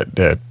thing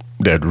that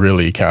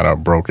really kind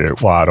of broke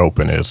it wide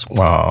open is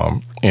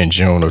in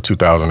June of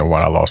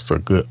 2001, I lost a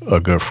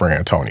good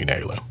friend, Tony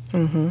Nalen.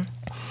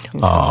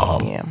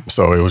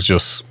 So it was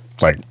just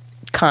like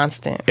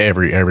constant.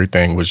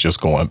 Everything was just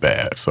going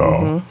bad.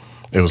 So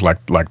it was like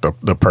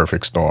the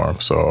perfect storm.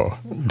 So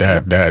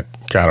that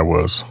kind of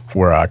was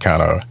where I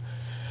kind of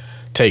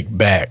take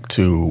back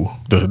to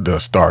the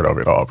start of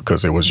it all,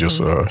 because it was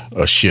just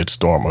a shit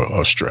storm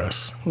of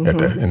stress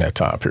in that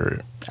time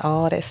period.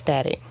 All that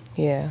static.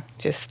 Yeah.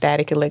 Just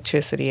static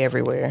electricity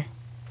everywhere.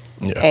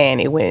 Yeah.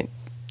 And it went,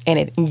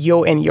 and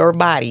your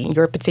body,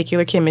 your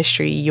particular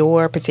chemistry,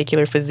 your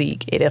particular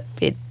physique, it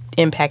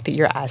impacted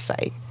your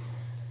eyesight,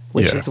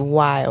 which is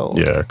wild.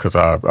 Yeah, because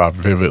I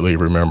vividly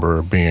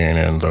remember being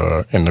in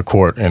the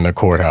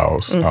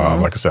courthouse.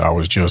 Like I said, I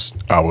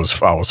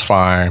was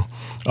fine,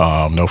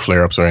 no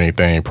flare ups or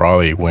anything.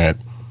 Probably went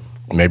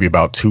maybe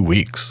about 2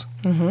 weeks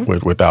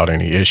without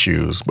any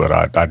issues.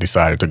 But I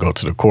decided to go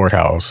to the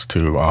courthouse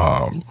to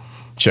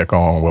check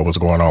on what was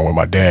going on with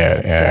my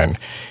dad, and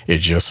it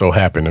just so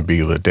happened to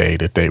be the day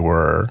that they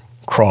were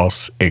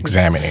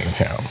cross-examining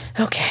him.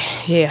 Okay,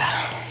 yeah.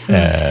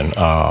 And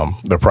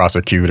the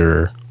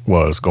prosecutor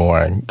was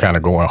going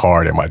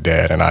hard at my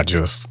dad, and I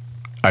just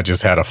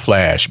had a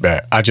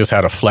flashback. I just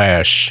had a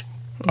flash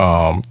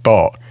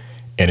thought,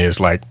 and it's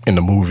like in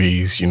the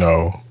movies,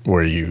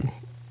 where you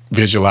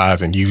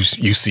visualize and you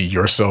see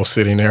yourself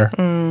sitting there.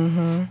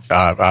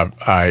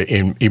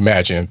 I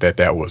imagined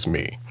that was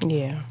me.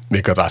 Yeah.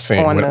 Because I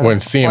seen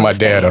when seeing my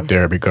dad up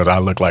there, because I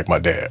look like my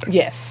dad.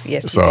 Yes.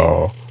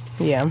 So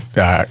yeah,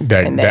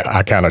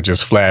 I kind of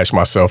just flashed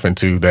myself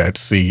into that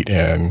seat,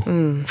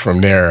 and from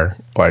there,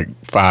 like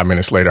 5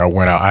 minutes later, I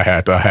went out. I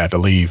had to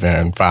leave,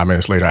 and 5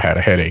 minutes later, I had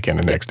a headache, and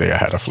the next day, I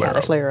had a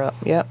flare up.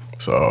 Yep.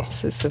 So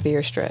it's a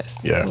severe stress.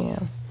 Yeah.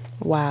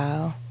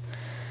 Wow.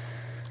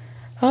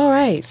 All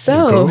right,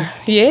 so cool?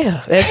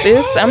 Yeah,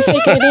 I'm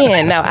taking it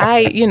in now.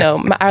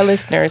 Our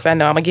listeners, I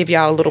know I'm gonna give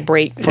y'all a little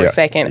break for a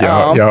second.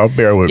 Y'all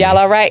bear with me. Y'all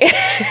all right?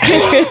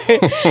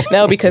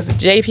 No, because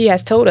JP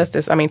has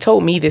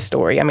told me this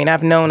story. I mean,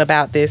 I've known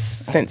about this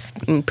since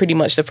pretty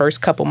much the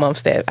first couple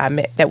months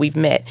that we've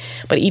met.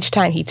 But each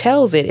time he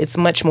tells it, it's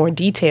much more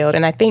detailed,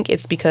 and I think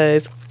it's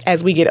because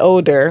as we get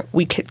older,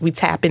 we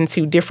tap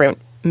into different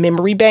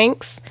memory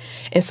banks,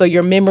 and so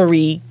your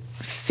memory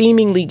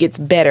seemingly gets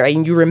better,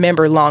 and you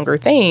remember longer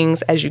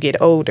things as you get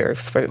older,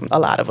 for a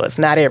lot of us,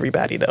 not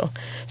everybody though.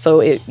 So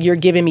you're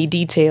giving me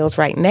details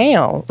right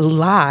now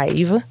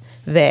live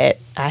that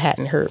I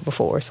hadn't heard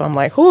before. So I'm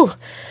like, whew,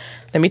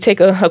 let me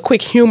take a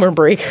quick humor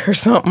break or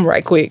something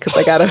right quick, because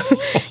I gotta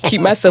keep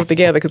myself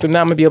together, because if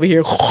not, I'm gonna be over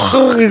here.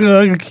 So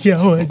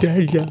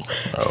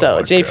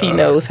JP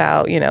knows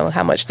how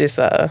much this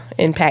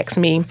impacts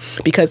me,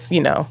 because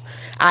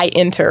I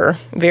enter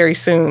very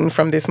soon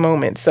from this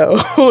moment. So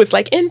it's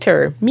like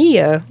enter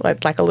Mia,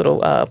 like a little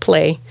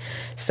play.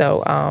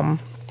 So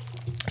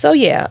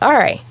yeah. All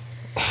right.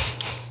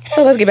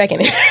 So let's get back in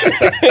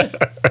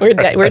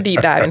it. We're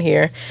deep diving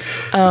here.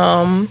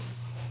 All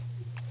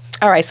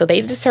right. So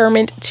they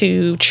determined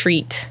to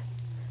treat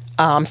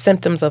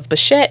symptoms of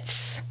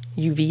Behçet's,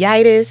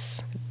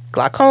 uveitis,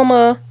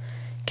 glaucoma,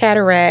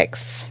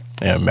 cataracts,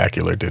 and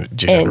macular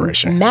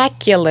degeneration. And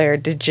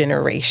macular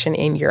degeneration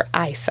in your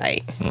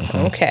eyesight.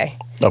 Okay.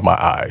 Of my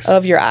eyes.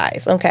 Of your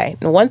eyes. Okay.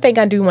 Now, one thing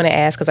I do want to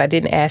ask, because I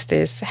didn't ask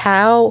this,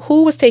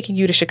 who was taking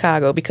you to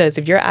Chicago? Because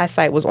if your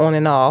eyesight was on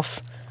and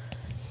off,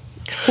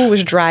 who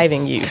was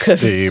driving you?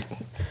 Because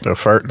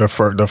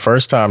the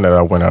first time that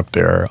I went up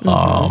there,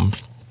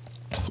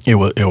 it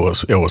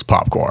was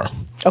popcorn.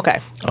 Okay.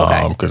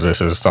 Because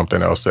this is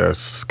something else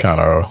that's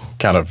kind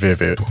of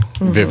vivid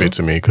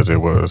to me, because it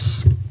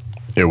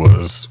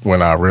was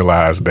when I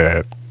realized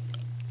that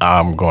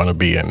I'm going to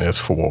be in this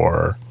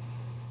for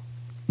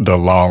the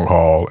long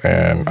haul,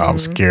 and I'm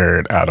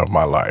scared out of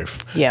my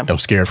life. Yeah. I'm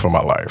scared for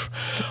my life.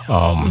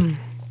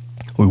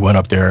 We went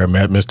up there,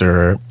 met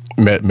Dr.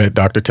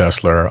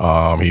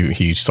 Tesler.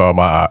 He saw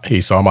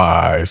my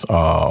eyes,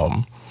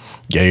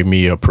 gave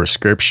me a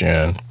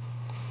prescription.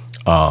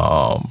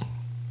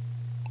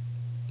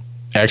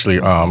 Actually,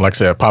 like I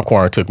said,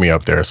 popcorn took me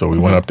up there. So we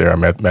went up there,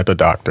 met the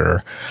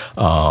doctor.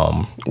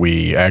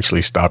 We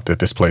actually stopped at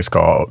this place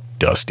called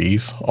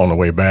Dusty's on the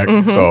way back.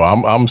 So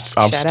I'm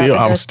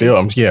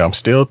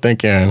still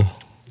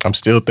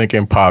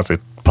thinking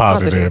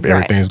positive.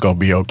 Everything's gonna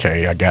be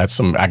okay. I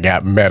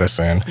got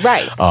medicine.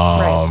 Right.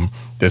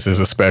 this is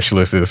a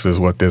specialist. This is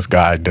what this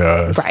guy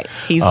does. Right.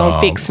 He's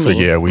gonna fix me. So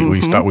yeah,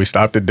 we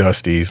stopped at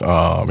Dusty's.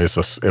 It's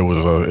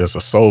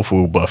a soul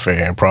food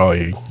buffet and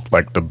probably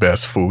like the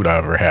best food I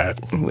ever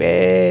had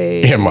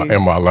in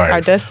my life.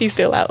 Are Dusty's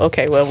still out?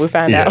 Okay, well we'll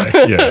find out.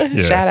 Yeah.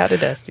 Shout out to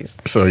Dusty's.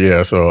 So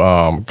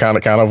kind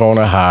of on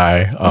a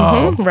high.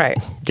 Right.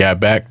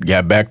 Got back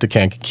to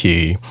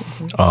Kankakee.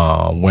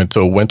 Went to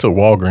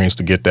Walgreens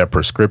to get that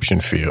prescription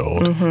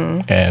filled,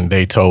 and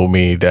they told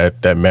me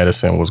that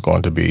medicine was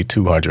going to be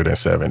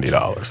 $270.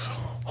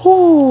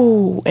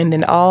 Ooh, and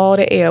then all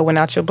the air went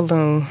out your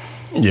balloon.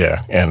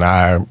 Yeah, and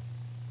I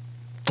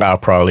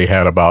probably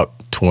had about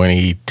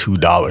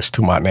 $22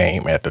 to my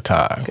name at the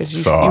time. Because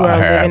you were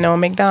living on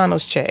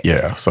McDonald's checks.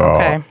 Yeah, so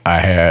I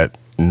had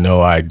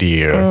no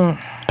idea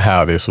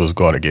how this was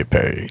going to get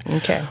paid.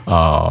 Okay.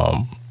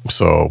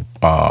 So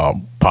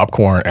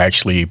Popcorn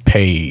actually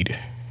paid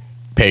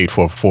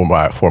for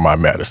my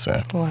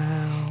medicine.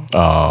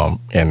 Wow.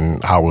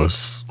 And I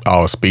was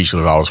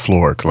speechless. I was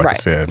floored. 'Cause like I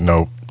said,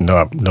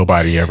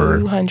 nobody ever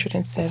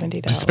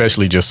 $270.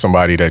 Especially just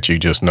somebody that you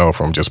just know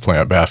from just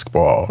playing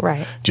basketball.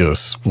 Right.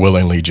 Just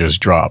willingly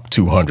just drop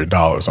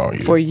 $200 on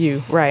you. For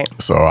you, right.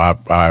 So I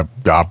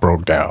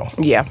broke down.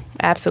 Yeah,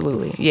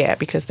 absolutely. Yeah,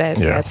 because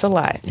that's a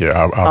lot.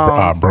 Yeah,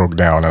 I broke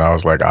down and I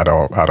was like, I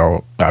don't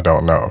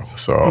know.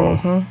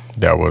 So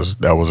that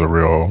was a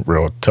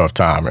real tough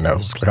time, and that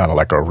was kind of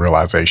like a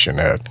realization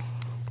that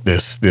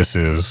this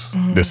is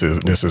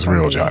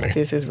real, Johnny.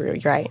 This is real,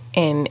 right?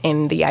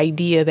 And the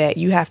idea that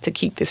you have to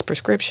keep this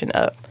prescription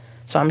up.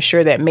 So I'm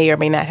sure that may or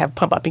may not have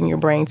pump up in your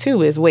brain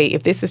too. Is wait,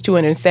 if this is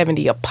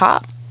 $270 a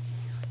pop,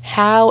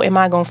 how am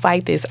I gonna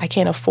fight this? I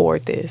can't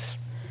afford this,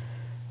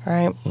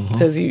 right?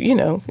 Because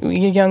you're a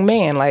young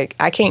man. Like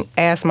I can't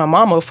ask my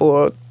mama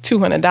for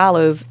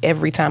 $200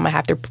 every time I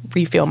have to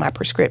refill my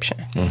prescription.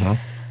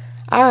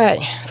 All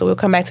right, so we'll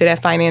come back to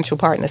that financial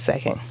part in a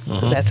second,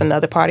 because that's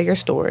another part of your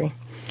story.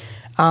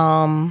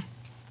 And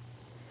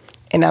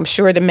I'm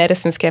sure the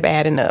medicines kept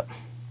adding up.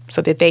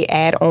 So did they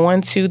add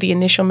on to the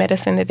initial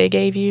medicine that they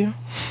gave you?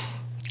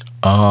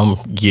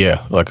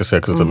 Yeah, like I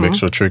said, because the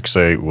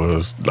Mixotrexate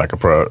was like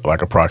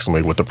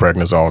approximately with the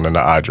prednisone and the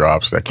eye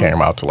drops that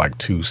came out to like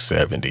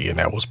 $270, and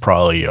that was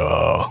probably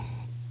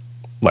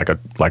like a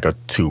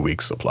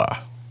 2-week supply.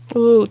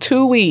 Ooh,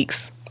 2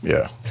 weeks.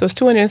 Yeah. So it's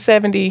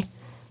 $270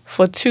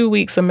 for 2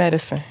 weeks of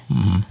medicine.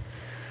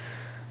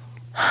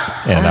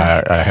 And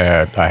I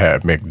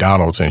had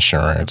McDonald's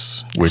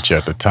insurance, which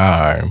at the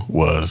time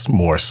was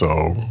more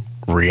so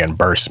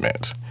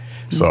reimbursement.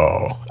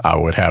 So I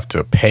would have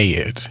to pay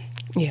it.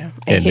 Yeah,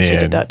 and hit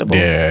your deductible.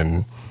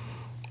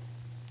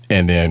 Then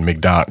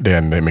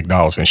the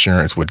McDonald's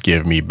insurance would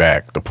give me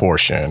back the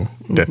portion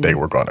that they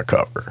were going to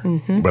cover.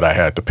 But I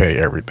had to pay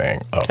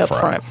everything up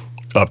front.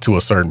 Up to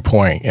a certain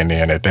point, and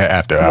then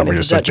after I reached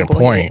a certain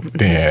point,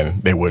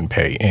 then they wouldn't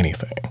pay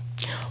anything.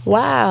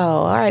 Wow.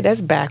 All right, that's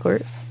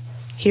backwards.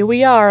 Here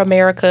we are,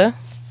 America.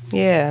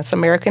 Yeah, it's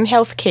American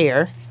health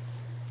care.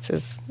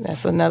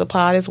 That's another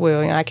part as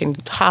well. I can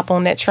hop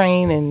on that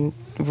train and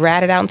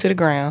ride it out into the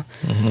ground.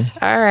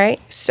 All right.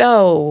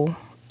 So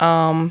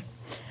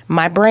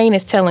my brain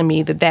is telling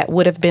me that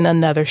would have been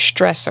another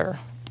stressor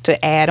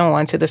to add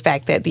on to the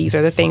fact that these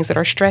are the things that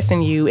are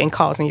stressing you and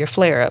causing your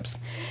flare-ups,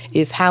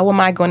 is how am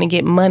I going to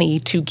get money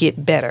to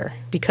get better?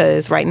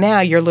 Because right now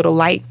your little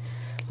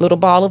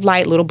ball of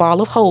light, little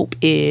ball of hope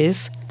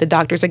is the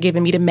doctors are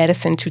giving me the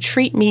medicine to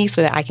treat me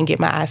so that I can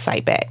get my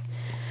eyesight back.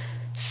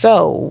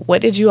 So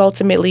what did you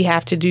ultimately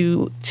have to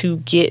do to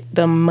get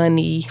the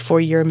money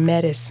for your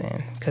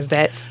medicine? Because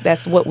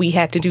that's what we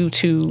had to do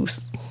to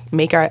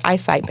make our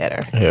eyesight better.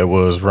 It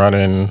was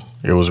running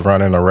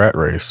a rat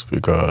race,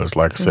 because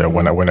like I said,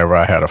 whenever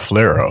I had a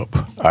flare up,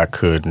 I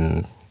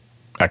couldn't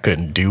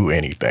do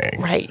anything.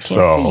 Right.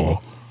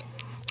 So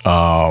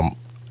I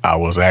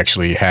was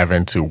actually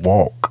having to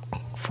walk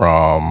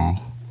from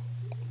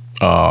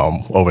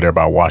over there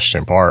by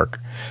Washington Park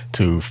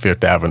to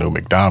Fifth Avenue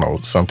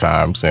McDonald's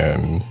sometimes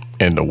in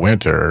the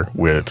winter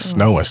with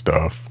snow and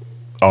stuff.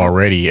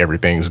 Already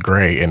everything's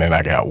gray, and then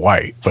I got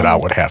white, but I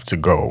would have to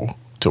go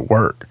to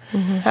work.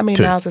 How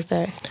many miles is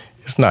that?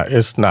 It's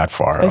not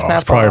far at all.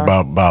 It's probably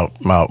about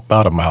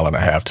a mile and a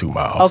half, 2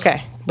 miles.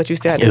 Okay, but you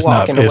still had to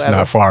walk in the weather. It's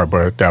not far,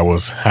 but that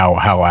was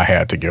how I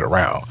had to get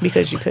around.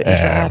 Because you couldn't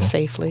drive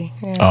safely.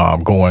 Yeah.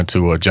 Going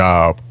to a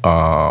job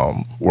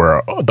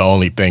where the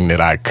only thing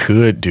that I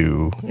could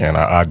do, and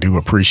I do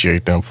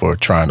appreciate them for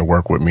trying to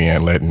work with me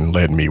and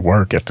letting me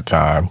work at the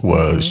time,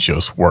 was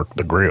just work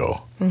the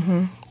grill,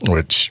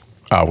 which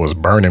I was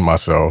burning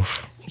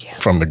myself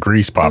from the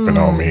grease popping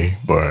on me,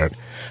 but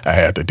I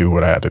had to do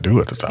what I had to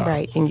do at the time.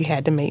 Right, and you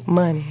had to make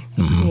money.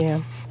 Yeah.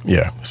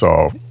 Yeah,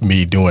 so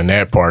me doing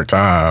that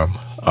part-time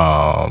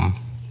at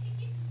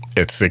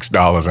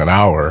 $6 an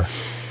hour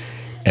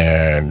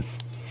and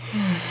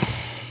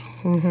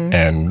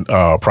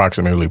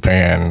approximately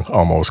paying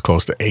almost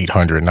close to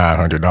 $800,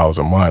 $900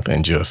 a month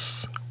in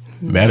just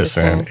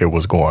medicine, it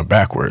was going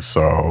backwards.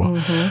 So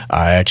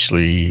I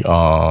actually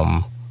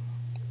went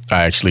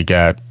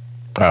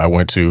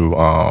to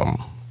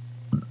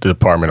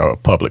Department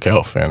of Public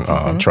Health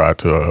and tried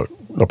to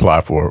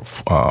apply for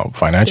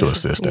financial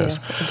assistance.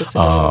 Yeah,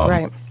 disability,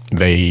 right.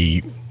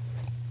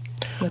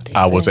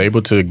 I was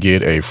able to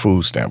get a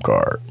food stamp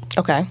card.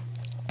 Okay.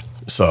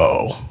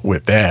 So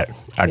with that,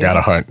 I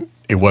got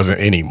it wasn't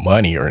any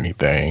money or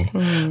anything,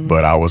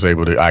 but I was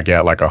able to, I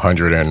got like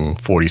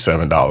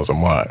 $147 a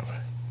month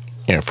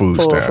in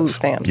food stamps. Food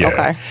stamps, yeah,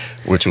 okay.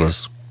 Which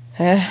was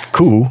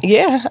cool.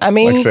 Yeah, I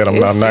mean, like I said,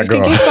 I'm not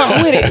going to get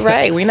something with it,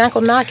 right? We're not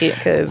gonna knock it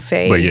because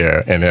hey. But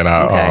yeah, and then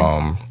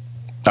I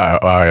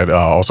had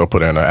also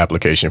put in an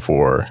application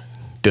for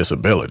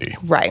disability,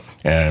 right?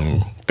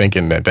 And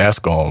thinking that that's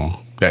going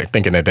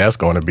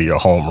to be a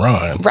home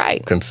run,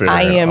 right?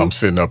 Considering I'm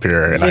sitting up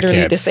here and I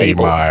can't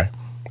disabled.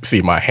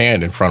 see my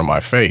hand in front of my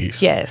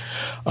face.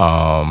 Yes.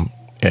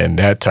 And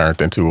that turned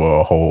into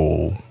a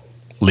whole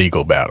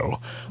legal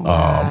battle.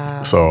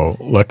 Wow. So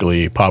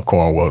luckily,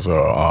 Popcorn was a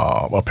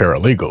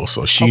paralegal,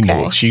 so she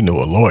knew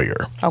a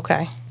lawyer.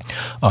 Okay.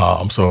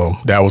 So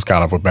that was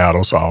kind of a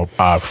battle. So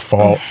I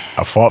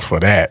fought for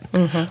that.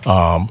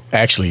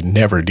 Actually,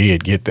 never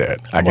did get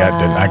that. I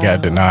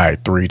got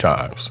denied 3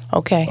 times.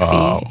 Okay.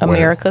 See,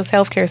 America's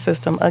healthcare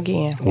system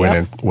again.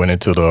 Went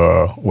into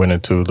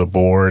the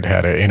board,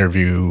 had an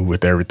interview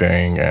with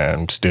everything,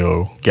 and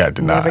still got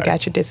denied. Never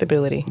got your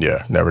disability.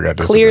 Yeah, never got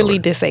disability. Clearly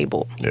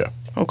disabled. Yeah.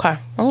 Okay.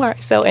 All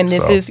right. So, and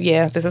this is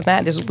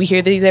not this. We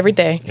hear these every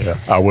day. Yeah.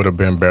 I would have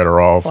been better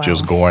off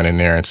just going in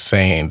there and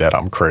saying that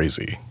I'm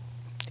crazy.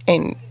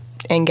 And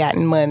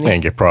gotten money.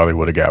 And probably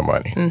would have got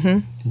money.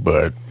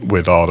 But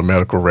with all the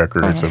medical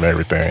records and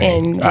everything,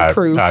 and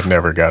proof. I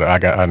never got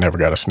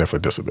a sniff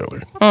of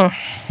disability.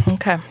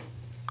 Okay.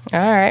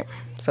 All right.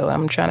 So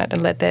I'm trying not to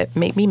let that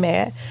make me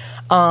mad.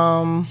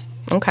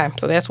 Okay.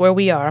 So that's where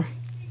we are.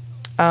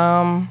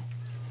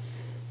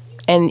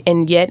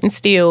 And yet and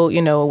still,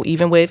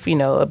 even with,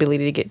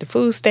 ability to get the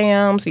food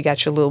stamps, you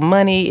got your little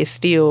money, it's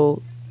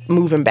still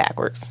moving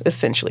backwards,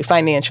 essentially,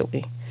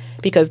 financially.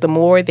 Because the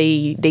more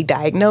they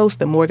diagnose,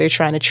 the more they're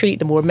trying to treat,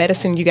 the more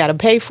medicine you got to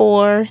pay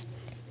for.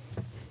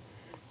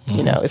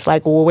 It's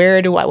like,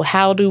 well,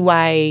 how do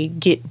I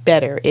get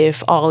better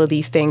if all of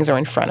these things are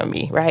in front of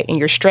me, right? And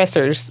your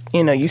stressors,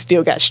 you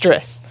still got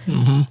stress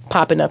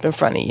popping up in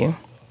front of you.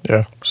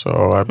 Yeah.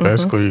 So I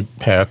basically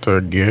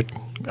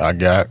I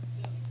got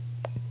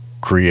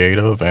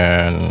creative,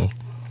 and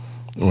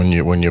when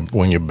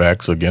your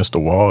back's against the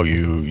wall,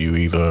 you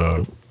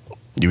either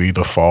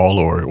fall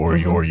or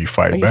you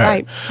fight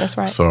back. That's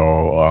right.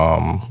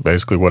 So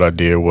basically, what I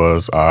did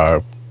was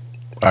I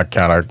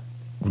kind of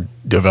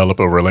developed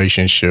a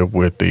relationship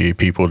with the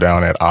people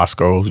down at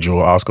Osco's,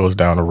 Jewel Osco's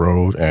down the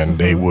road, and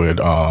they would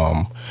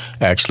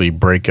actually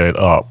break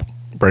up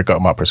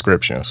my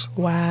prescriptions.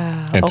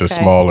 Wow. Into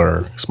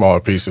smaller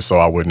pieces, so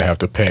I wouldn't have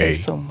to pay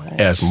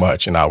as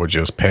much, and I would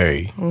just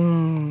pay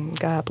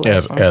God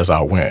bless as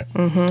I went.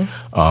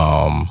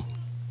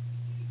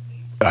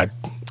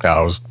 I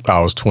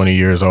was 20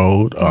 years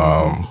old.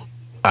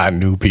 I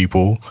knew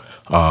people.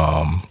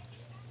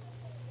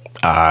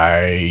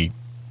 I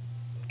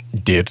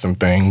did some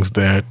things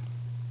that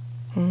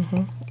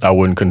I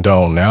wouldn't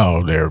condone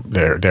now.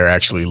 They're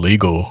actually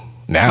legal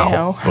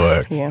now,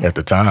 but at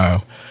the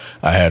time,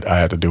 I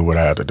had to do what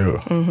I had to do.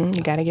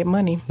 You got to get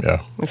money.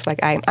 Yeah. It's like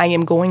I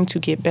am going to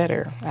get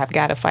better. I've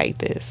got to fight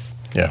this.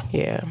 Yeah.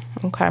 Yeah.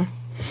 Okay.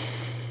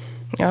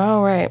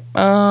 All right.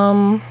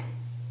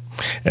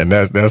 And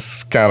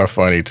that's kind of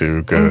funny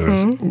too,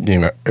 because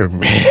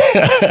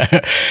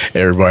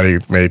everybody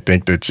may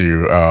think that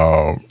you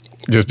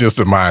just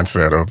the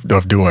mindset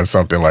of doing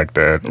something like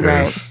that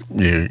is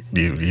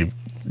you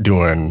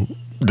doing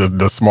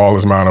the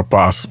smallest amount of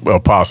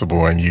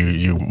possible, and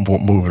you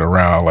moving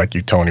around like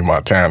you Tony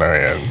Montana,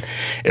 and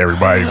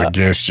everybody's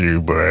against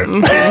you. But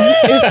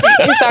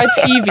it's our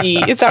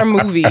TV, it's our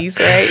movies,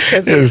 right?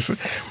 Because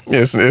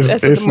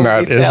it's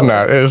not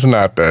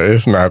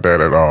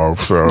that at all.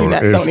 So you're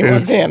not Tony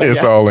Montana,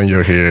 it's all in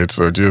your head.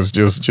 So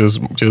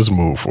just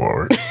move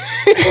forward.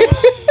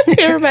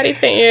 Everybody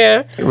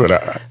think,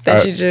 but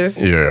that you just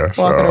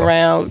walking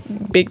around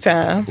big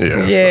time.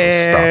 Yeah.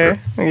 So stop it.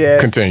 Yes.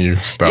 Continue.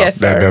 Stop. Yes,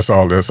 sir. That's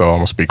all. That's all I'm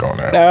gonna speak on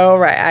that. All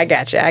right. I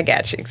got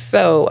you.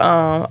 So,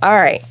 all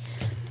right.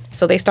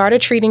 So they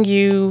started treating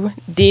you.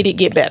 Did it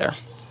get better?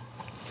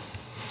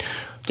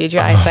 Did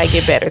your eyesight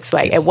get better? It's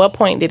like, at what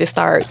point did it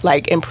start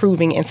like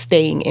improving and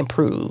staying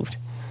improved?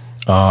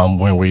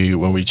 When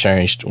we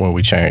changed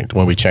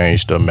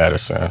the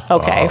medicine.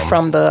 Okay,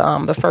 from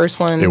the first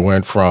one. It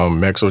went from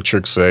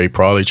Methotrexate.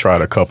 Probably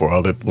tried a couple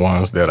other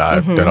ones that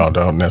I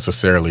don't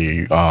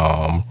necessarily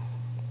can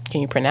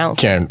you pronounce?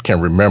 Can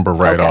remember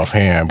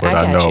offhand, but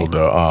I know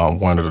the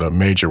one of the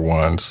major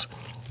ones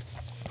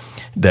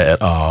that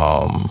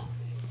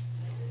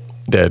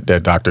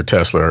that Dr.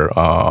 Tesler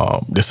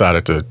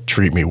decided to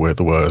treat me with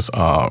was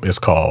it's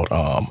called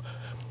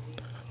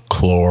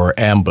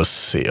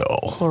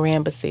Chlorambucil.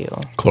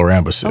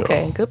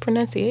 Okay, good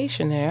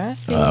pronunciation there. I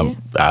see you.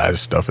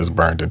 Stuff is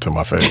burned into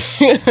my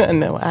face.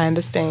 No, I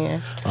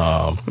understand.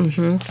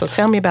 So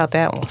tell me about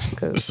that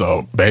one.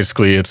 So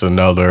basically, it's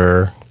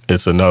another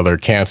it's another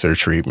cancer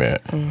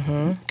treatment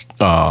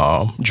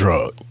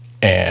drug,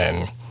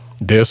 and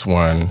this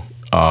one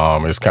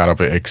is kind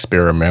of an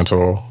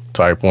experimental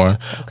type one.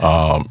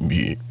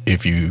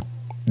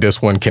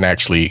 This one can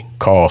actually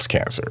cause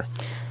cancer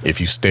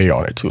if you stay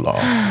on it too long.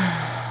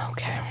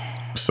 Okay.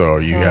 So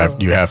you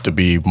have to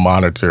be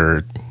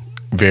monitored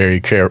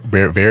very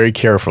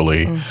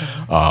carefully.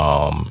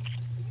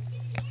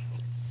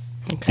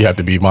 You have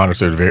to be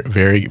monitored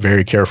very,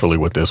 very carefully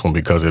with this one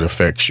because it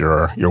affects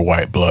your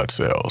white blood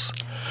cells.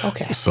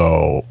 Okay.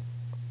 So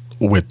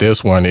with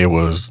this one, it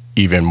was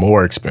even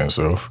more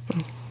expensive.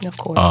 Of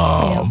course.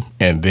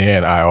 And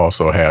then I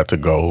also had to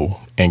go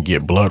and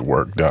get blood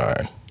work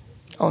done.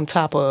 On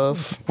top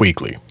of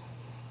weekly.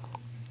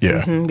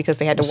 Yeah. Because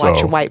they had to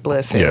watch your white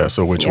blood cells. Yeah,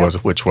 so which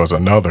was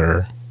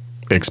another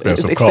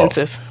expensive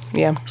cost.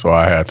 Yeah. So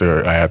I had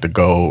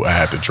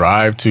to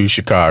drive to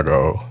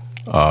Chicago,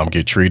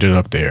 get treated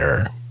up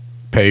there,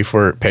 pay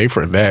for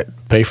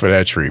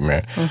that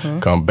treatment,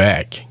 come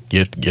back,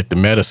 get the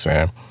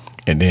medicine,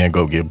 and then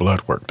go get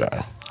blood work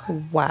done.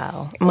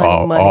 Wow.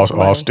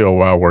 All still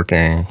while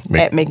working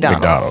at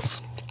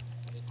McDonald's.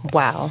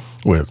 Wow.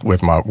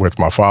 With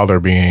my father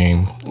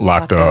being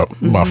locked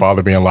up, my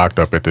father being locked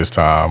up at this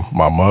time,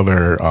 my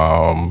mother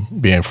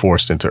being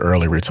forced into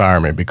early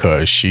retirement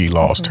because she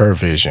lost her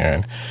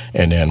vision,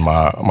 and then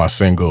my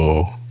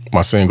single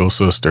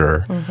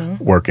sister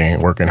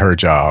working her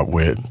job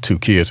with 2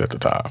 kids at the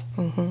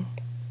time.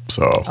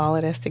 So all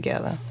of that's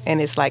together, and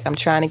it's like I'm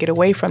trying to get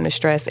away from the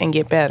stress and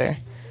get better,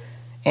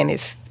 and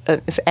it's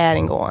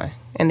adding on.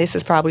 And this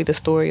is probably the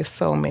story of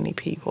so many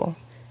people.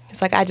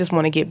 It's like I just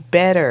want to get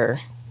better.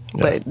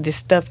 But this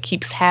stuff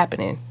keeps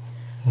happening.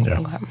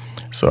 Yeah. Okay.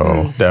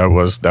 So that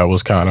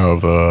was kind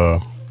of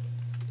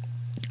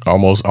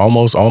almost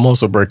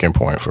a breaking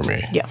point for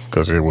me. Yeah.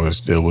 Because it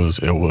was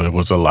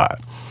a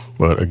lot.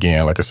 But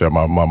again, like I said,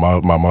 my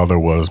mother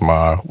was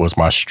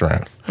my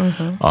strength.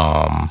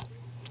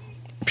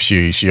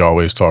 She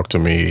always talked to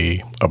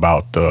me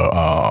about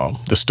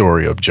the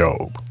story of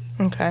Job.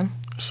 Okay.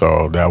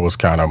 So that was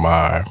kind of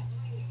my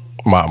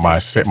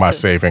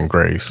saving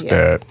grace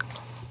that.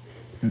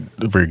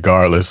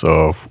 Regardless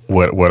of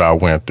what I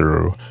went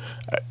through,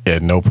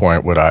 at no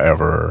point would I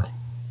ever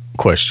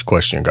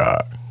question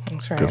God,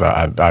 because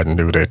I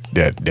knew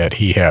that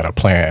He had a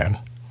plan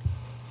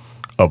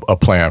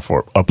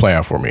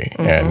for me,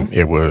 and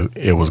it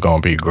was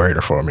going to be greater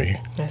for me.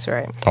 That's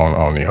right.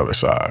 On the other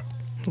side.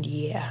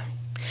 Yeah.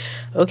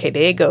 Okay,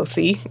 there you go.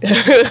 See.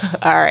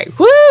 All right.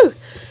 Woo.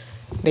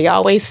 They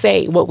always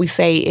say what we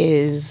say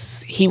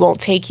is He won't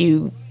take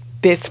you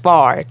this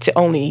far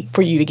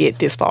for you to get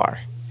this far.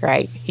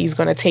 Right? He's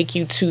going to take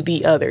you to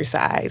the other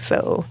side.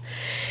 So,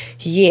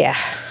 yeah.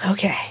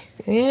 Okay.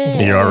 Yeah.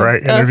 You all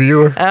right,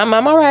 interviewer? I'm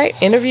all right.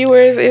 Interviewer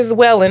is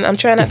welling. I'm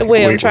trying not to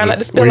wail. I'm trying not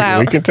to spill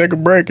out. We can take a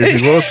break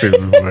if you want to.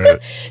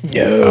 But,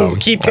 no,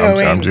 keep going.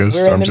 We're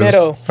in the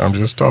middle. I'm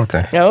just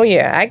talking. Oh,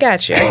 yeah. I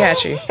got you.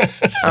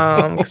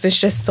 Because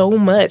it's just so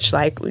much.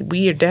 Like,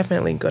 we are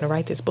definitely going to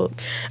write this book.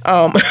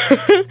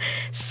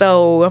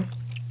 So,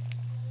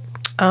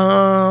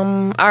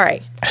 all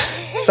right.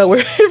 So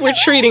we're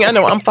treating. I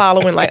know I'm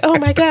following. Like, oh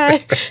my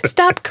God,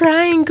 stop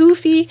crying,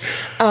 Goofy.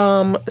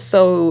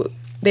 So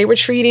they were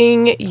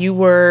treating. You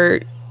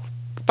were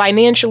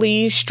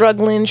financially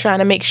struggling, trying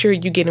to make sure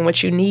you're getting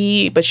what you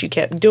need, but you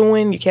kept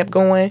going.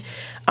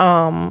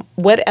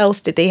 What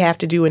else did they have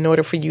to do in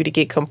order for you to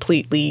get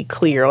completely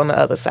clear on the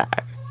other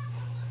side?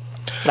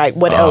 Like,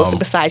 what else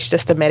besides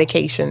just the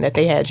medication that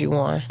they had you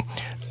on?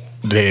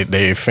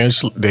 They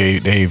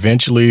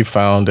eventually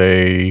found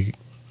a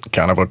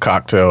kind of a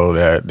cocktail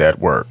that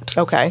worked.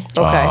 Okay.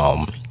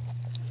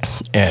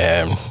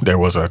 And there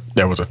was a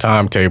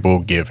timetable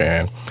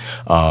given,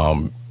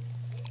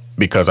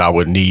 because I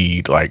would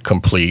need like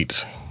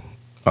complete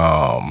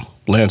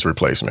lens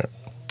replacement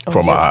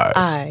for my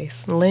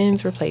eyes.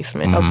 Lens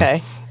replacement.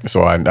 Okay.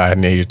 So I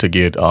needed to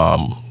get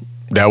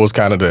that was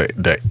kind of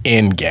the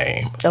end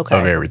game of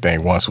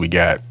everything once we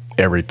got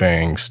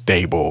everything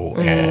stable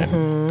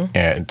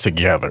and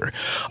together.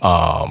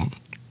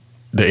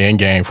 The end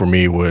game for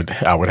me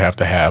I would have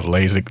to have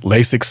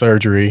LASIK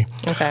surgery,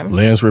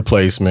 lens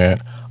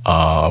replacement,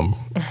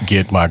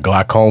 get my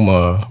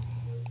glaucoma.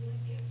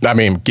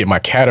 Get my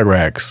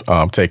cataracts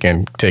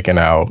taken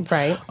out,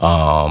 right?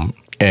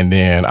 And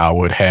then I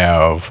would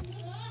have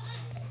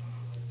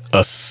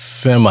a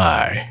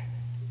semi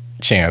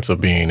chance of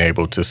being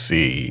able to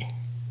see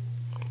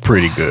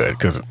pretty good,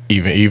 because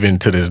even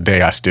to this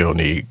day I still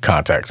need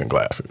contacts and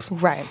glasses.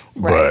 Right.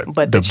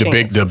 But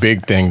the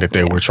big thing that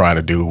they were trying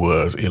to do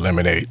was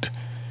eliminate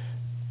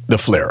the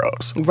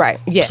flare-ups. Right.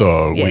 Yes.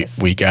 So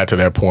we got to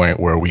that point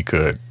where we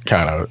could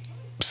kind of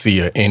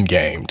see an end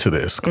game to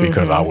this,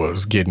 because I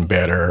was getting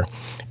better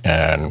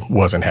and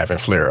wasn't having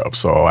flare-ups.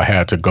 So I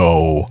had to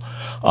go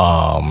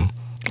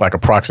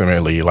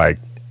approximately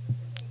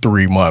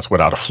 3 months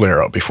without a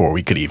flare-up before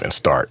we could even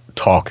start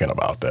talking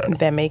about that.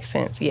 That makes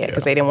sense,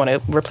 because they didn't want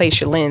to replace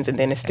your lens and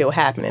then it's still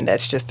happening.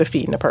 That's just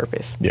defeating the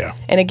purpose. Yeah.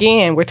 And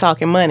again, we're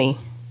talking money.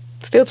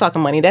 Still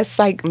talking money. That's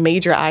like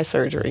major eye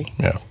surgery.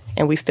 Yeah.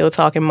 and we still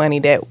talking money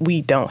that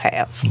we don't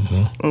have.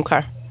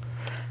 Okay.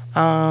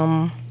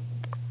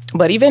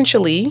 But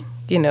eventually,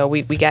 you know,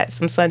 we got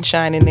some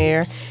sunshine in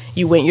there.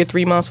 You went your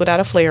 3 months without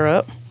a flare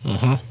up,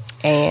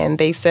 and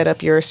they set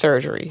up your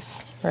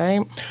surgeries,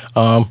 right?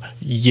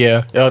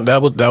 Yeah,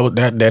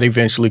 that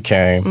eventually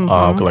came.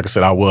 'Cause like I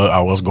said, I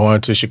was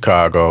going to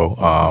Chicago.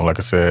 Like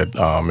I said,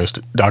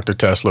 Dr.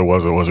 Tesler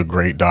was a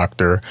great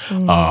doctor.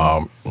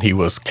 He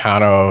was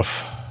kind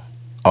of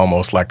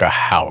almost like a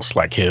house,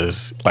 like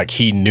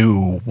he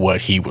knew what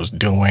he was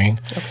doing,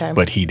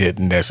 but he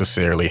didn't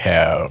necessarily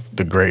have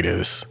the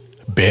greatest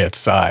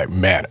bedside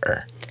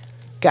manner.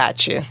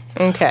 Gotcha.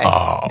 Okay.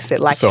 You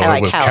said like, so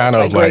like it was House, kind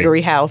of like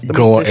Gregory House. It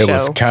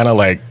was kind of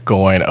like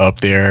going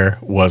up there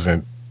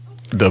wasn't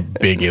the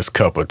biggest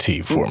cup of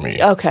tea for me.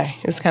 Okay,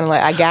 it's kind of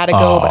like I gotta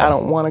go, but I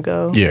don't want to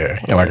go. Yeah,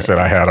 and like I said,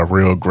 I had a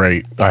real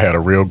great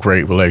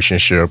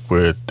relationship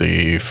with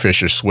the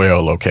Fisher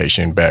Swell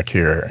location back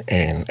here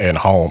in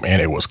home,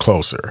 and it was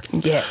closer.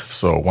 Yes.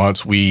 So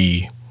once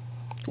we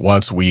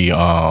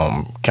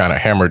kind of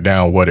hammered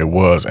down what it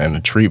was and the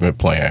treatment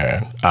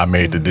plan, I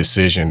made the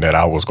decision that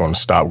I was going to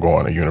stop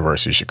going to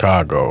University of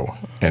Chicago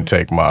and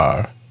take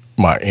my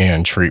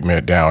end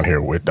treatment down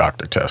here with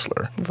Dr.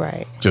 Tesler.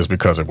 Right. Just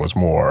because it was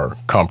more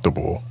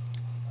comfortable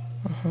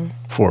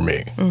for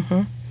me.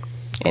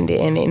 And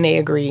they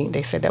agreed.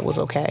 They said that was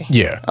okay.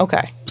 Yeah.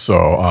 Okay.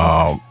 So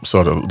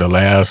the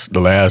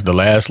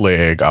last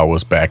leg I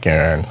was back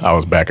in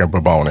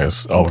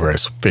Bourbonnais over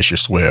at Fisher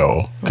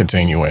Swell,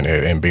 continuing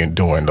it and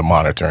doing the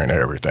monitoring and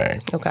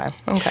everything. Okay.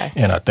 Okay.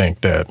 And I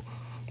think that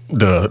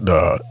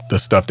the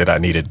stuff that I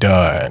needed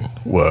done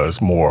was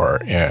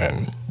more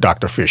in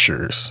Dr.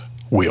 Fisher's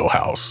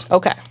wheelhouse.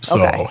 Okay.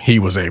 So he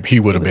was able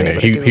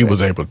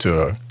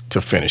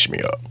to finish me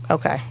up.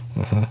 Okay.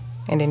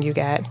 And then you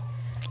got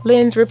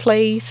lens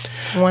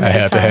replaced. I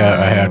had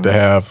to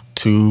have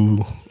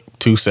two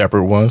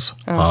separate ones.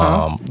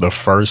 The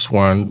first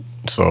one,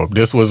 so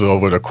this was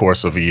over the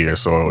course of a year.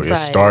 So it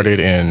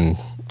started in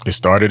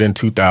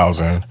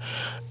 2000,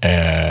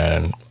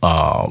 and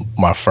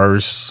my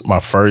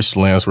first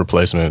lens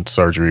replacement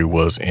surgery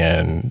was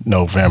in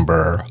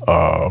November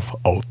of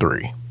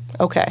 2003.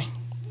 Okay.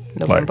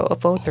 November of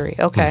 2003.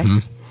 Okay.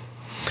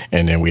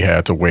 And then we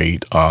had to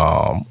wait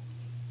a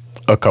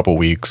couple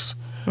weeks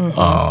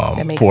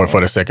for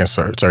the second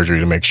surgery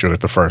to make sure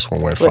that the first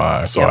one went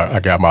fine. So I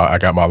got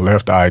my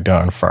left eye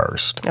done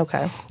first.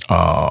 Okay.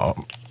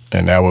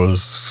 And that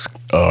was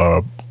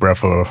a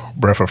breath of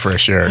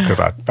fresh air because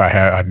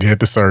I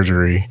did the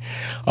surgery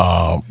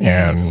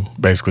and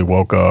basically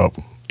woke up.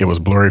 It was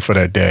blurry for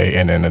that day,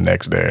 and then the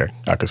next day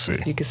I could see.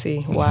 You could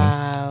see.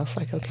 Wow, it's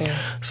like okay.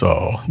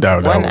 So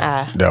that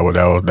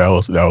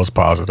was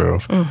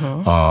positive.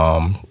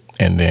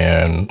 And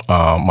then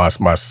my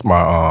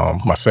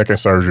second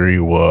surgery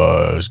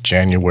was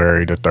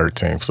January the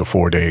 13th, so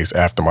 4 days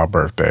after my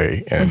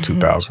birthday in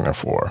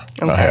 2004.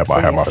 Okay, I had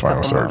my so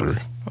final surgery.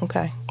 months.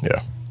 Okay.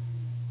 Yeah.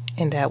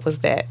 And that was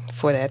that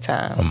for that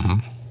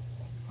time.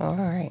 All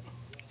right.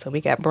 So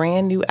we got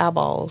brand new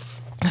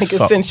eyeballs,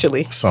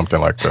 essentially.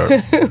 Something like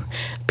that.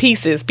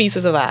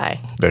 Pieces of eye.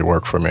 They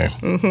work for me.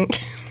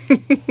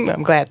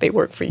 I'm glad they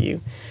work for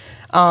you.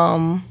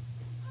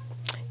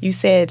 You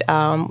said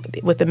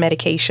with the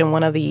medication,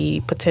 one of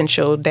the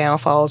potential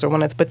downfalls or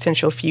one of the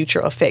potential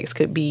future effects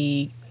could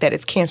be that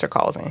it's cancer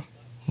causing.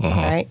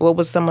 Right? What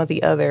was some of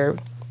the other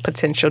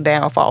potential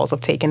downfalls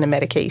of taking the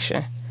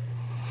medication?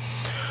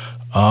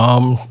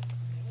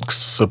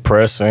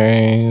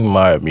 Suppressing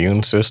my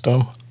immune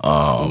system.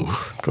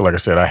 Like I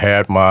said, I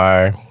had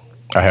my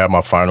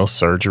final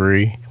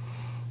surgery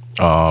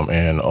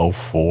in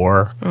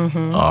 2004.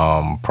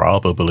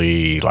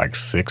 Probably like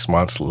 6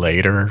 months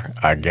later,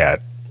 I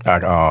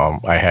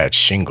had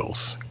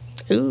shingles.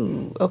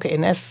 Ooh, okay,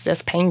 and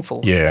that's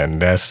painful. Yeah,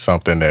 and that's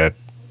something that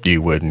you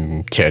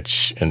wouldn't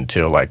catch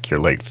until like your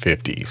late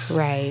 50s.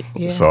 Right.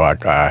 Yeah. So I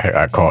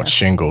caught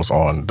shingles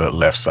on the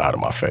left side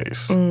of my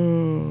face.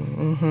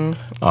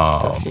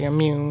 That's your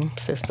immune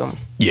system.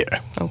 Yeah.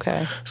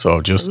 Okay. So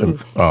just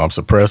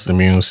suppress the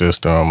immune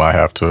system. I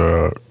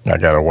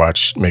gotta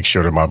make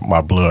sure that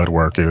my blood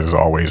work is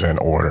always in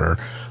order,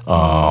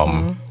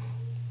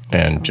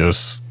 and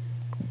just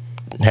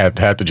had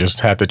to just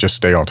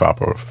stay on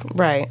top of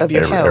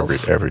your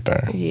health.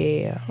 Everything.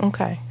 Yeah.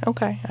 Okay.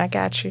 I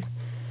got you.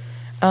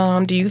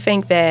 Do you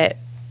think that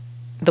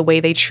the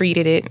way they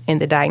treated it and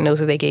the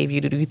diagnosis they gave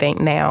you, do you think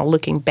now,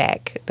 looking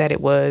back, that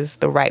it was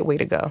the right way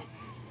to go?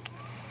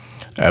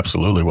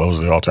 Absolutely. What was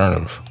the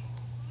alternative?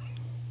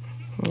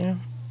 Yeah.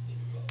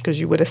 Because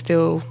you would have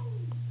still,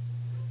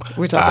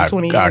 we're talking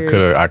 20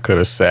 years. I could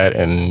have sat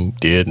and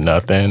did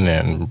nothing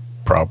and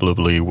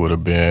probably would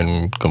have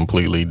been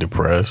completely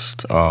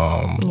depressed,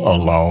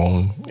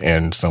 alone,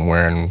 and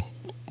somewhere in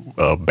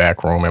a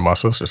back room in my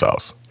sister's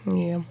house.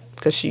 Yeah.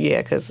 Because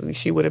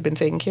she would have been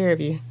taking care of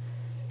you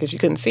because you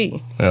couldn't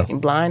see. Yeah.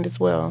 And blind as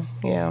well.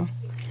 Yeah.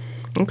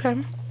 Okay.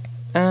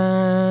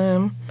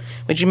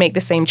 Would you make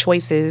the same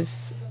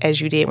choices as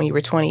you did when you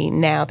were 20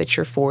 now that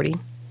you're 40?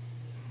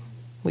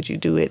 Would you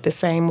do it the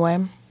same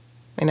way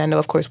And I know,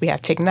 of course, we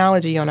have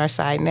technology on our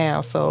side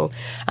now. So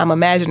I'm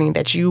imagining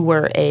that you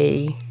were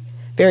a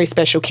very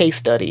special case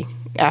study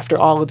after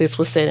all of this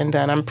was said and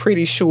done. I'm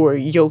pretty sure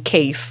your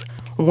case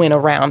went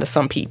around to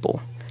some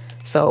people.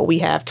 So we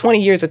have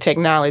 20 years of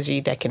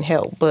technology that can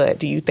help. But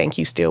do you think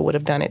you still would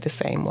have done it the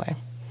same way?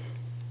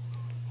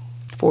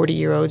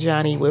 40-year-old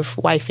Johnny with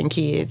wife and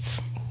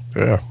kids.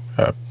 Yeah,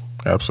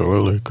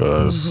 absolutely.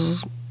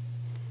 Because,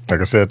 like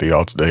I said, the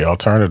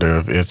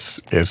alternative,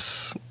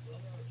 it's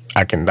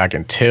I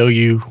can tell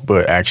you,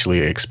 but actually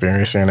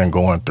experiencing and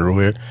going through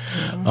it,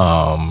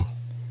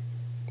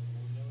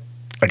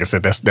 like I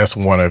said, that's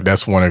one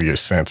of your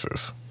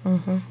senses,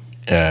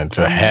 and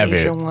to have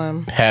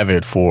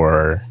it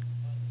for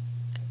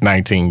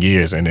 19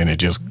 years and then it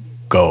just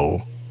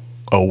go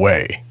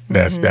away.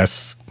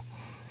 That's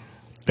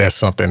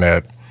something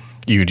that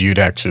you'd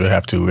actually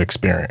have to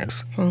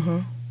experience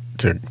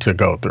to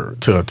go through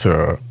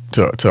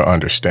to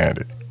understand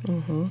it.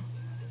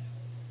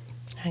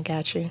 I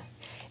got you.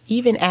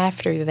 Even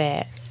after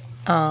that,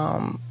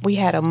 we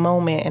had a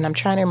moment, and I'm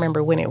trying to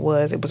remember when it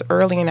was. It was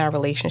early in our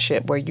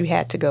relationship where we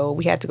had to go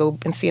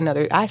and see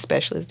another eye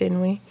specialist,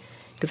 didn't we?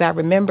 Because I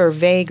remember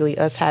vaguely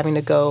us having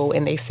to go,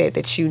 and they said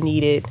that you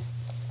needed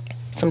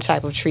some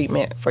type of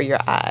treatment for your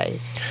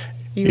eyes.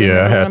 I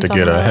had to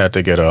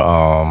get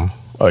a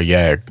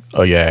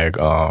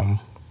YAG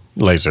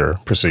laser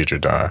procedure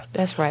done.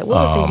 That's right. What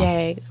was the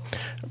YAG?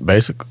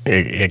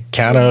 Basically,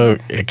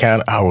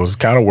 I was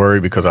kind of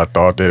worried because I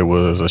thought that it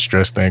was a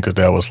stress thing because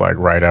that was like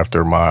right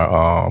after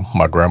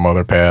my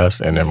grandmother passed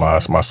and then my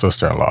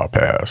sister-in-law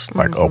passed,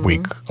 like a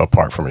week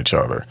apart from each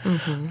other.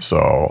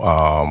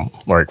 So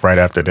like right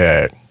after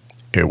that,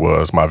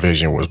 my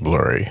vision was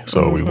blurry.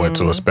 So we went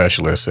to a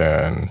specialist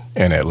in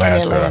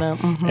Atlanta.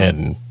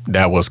 And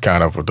that was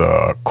kind of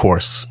the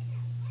course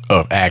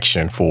of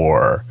action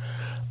for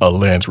a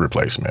lens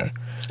replacement.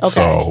 Okay.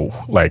 So,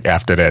 like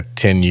after that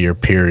 10-year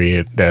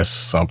period, that's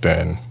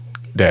something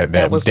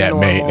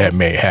that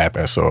may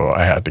happen. So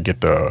I had to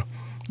get the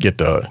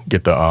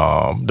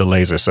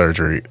laser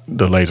surgery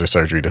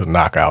to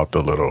knock out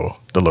the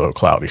little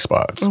cloudy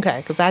spots. Okay,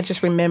 because I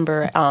just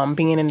remember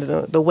being in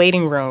the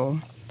waiting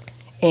room,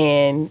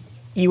 and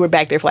you were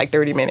back there for like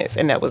 30 minutes,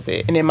 and that was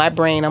it. And in my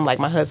brain, I'm like,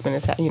 my husband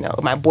is,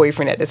 my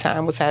boyfriend at the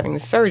time was having the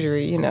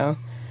surgery,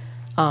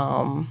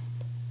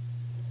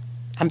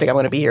 I think I'm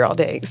going to be here all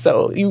day.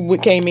 So you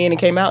came in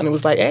and came out, and it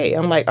was like, hey,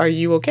 I'm like, are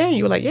you okay?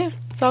 You were like, yeah,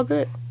 it's all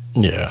good.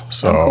 Yeah,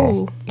 so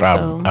I'm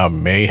cool. I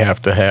may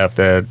have to have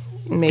that.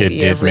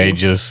 It may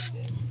just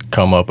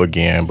come up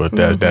again, but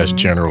that's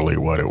generally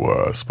what it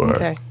was. But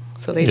okay.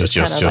 So they just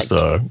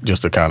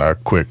a kind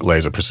of quick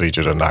laser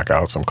procedure to knock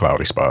out some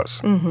cloudy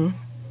spots.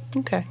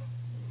 Okay,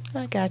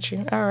 I got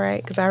you. All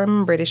right, because I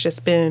remember it's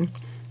been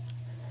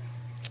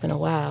a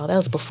while. That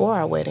was before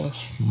our wedding.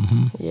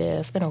 Yeah,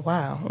 it's been a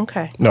while.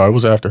 Okay. No, it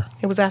was after.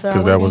 It was after our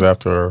wedding? Because that was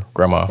after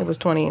Grandma. It was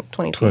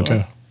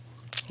 2010.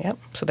 Yep.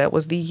 So that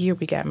was the year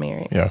we got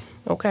married. Yeah.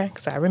 Okay,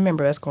 because I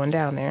remember us going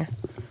down there.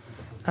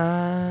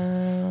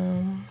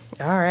 All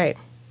right.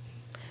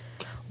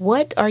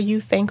 What are you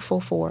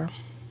thankful for?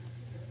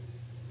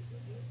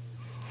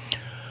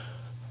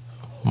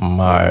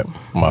 My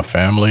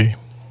family,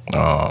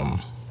 all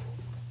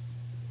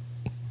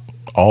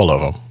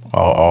of them.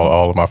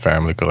 All of my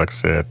family, because like I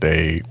said,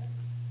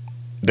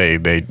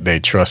 they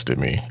trusted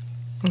me.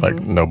 Like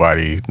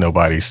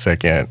nobody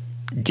second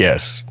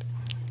guessed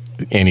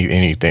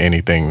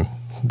anything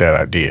that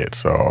I did.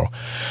 So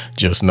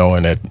just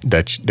knowing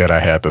that I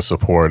had the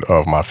support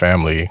of my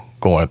family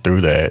going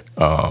through that,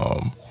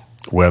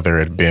 whether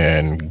it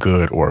been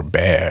good or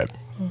bad,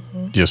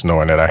 just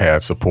knowing that I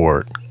had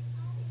support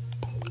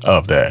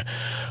of that.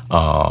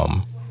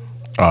 I'm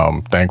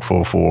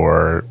thankful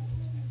for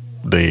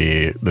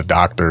the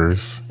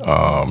doctors,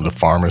 the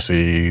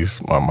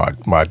pharmacies,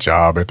 my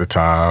job at the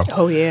time.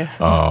 Oh yeah.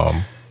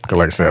 'Cause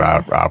like I said,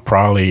 I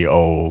probably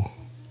owe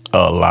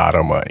a lot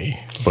of money,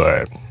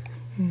 but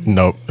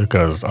no,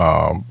 because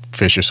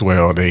Fisher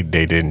Swell they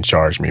didn't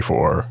charge me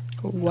for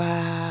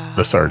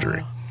the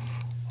surgery.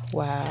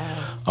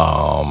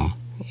 Wow.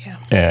 Yeah.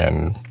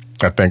 And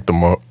I think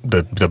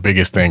the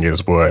biggest thing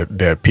is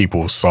that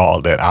people saw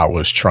that I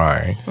was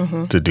trying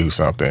to do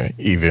something,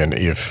 even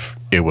if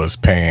it was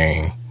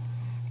paying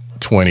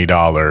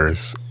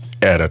 $20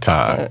 at a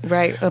time.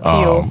 Right, a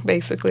pill,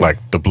 basically. Like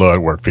the blood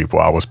work people,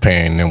 I was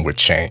paying them with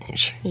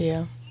change.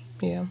 Yeah.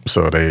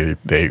 So they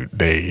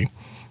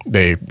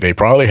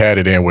probably had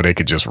it in where they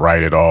could just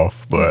write it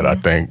off, but I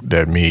think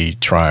that me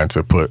trying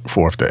to put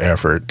forth the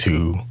effort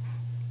to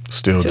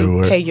still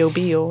do it. Pay your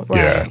bill. Right.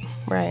 Yeah.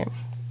 Right.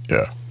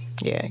 Yeah.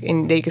 Yeah,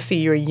 and they can see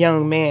you're a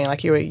young man,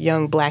 like you're a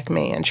young black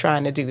man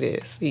trying to do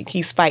this.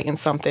 He's fighting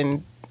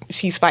something.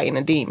 He's fighting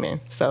a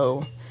demon.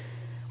 So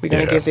we're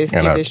gonna give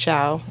this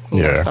child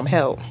some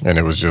help. And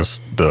it was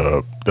just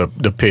the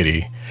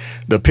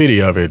pity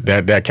of it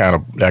that kind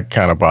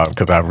of bothered,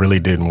 because I really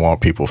didn't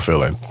want people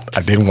feeling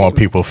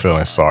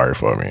sorry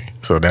for me.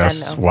 So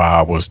that's why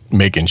I was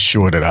making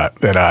sure that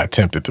I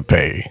attempted to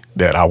pay,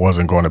 that I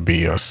wasn't going to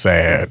be a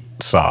sad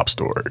sob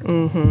story.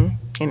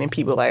 And then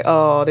people like,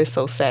 oh, this is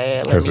so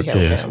sad. Let me help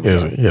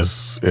them.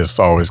 It's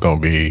always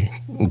going to be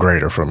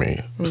greater for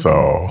me.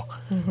 So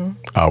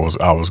I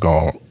was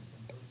going to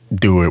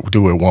do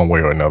it one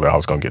way or another. I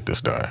was going to get this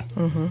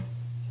done.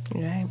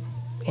 Right.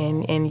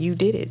 And you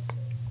did it.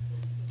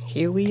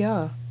 Here we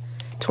are.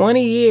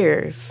 20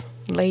 years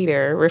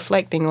later,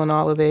 reflecting on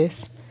all of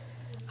this.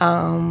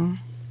 And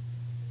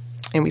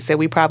we said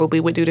we probably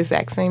would do the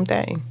exact same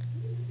thing.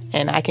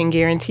 And I can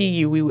guarantee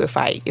you we would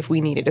fight if we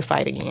needed to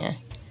fight again.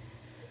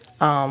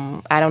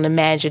 I don't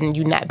imagine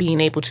you not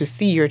being able to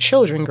see your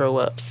children grow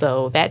up.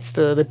 So that's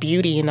the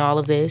beauty in all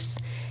of this.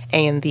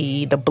 And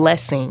the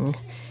blessing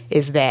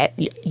is that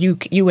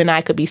you and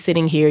I could be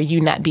sitting here,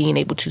 you not being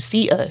able to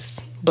see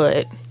us.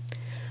 But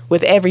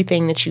with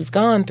everything that you've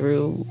gone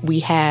through, we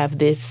have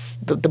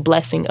the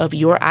blessing of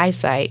your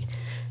eyesight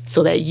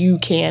so that you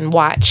can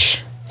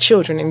watch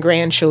children and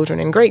grandchildren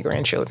and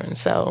great-grandchildren.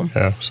 So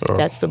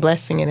that's the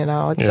blessing in it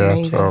all. It's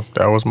amazing. So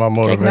that was my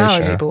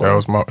motivation.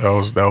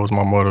 That was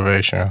my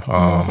motivation.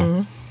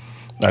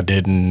 I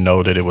didn't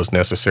know that it was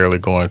necessarily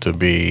going to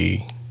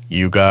be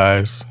you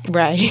guys.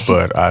 Right.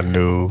 But I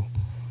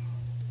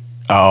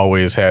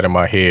always had in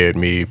my head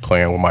me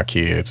playing with my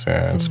kids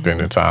and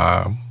spending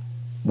time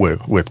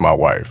with my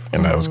wife.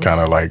 And that was kind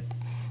of like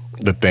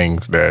the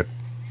things that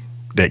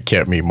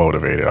kept me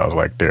motivated. I was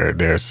like,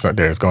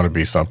 there's going to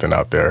be something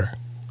out there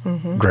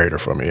greater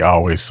for me. I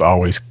always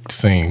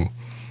seen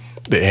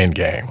the end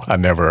game. I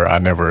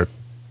never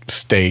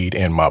stayed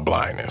in my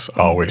blindness. I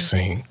always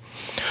seen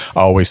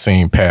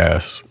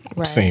past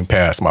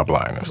my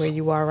blindness. Where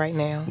you are right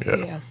now.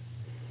 Yeah.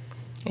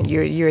 And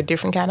you're a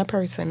different kind of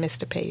person,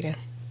 Mr. Payton.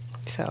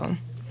 So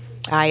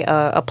I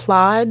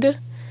applaud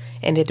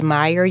and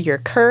admire your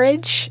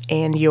courage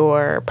and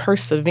your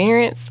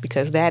perseverance,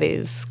 because that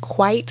is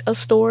quite a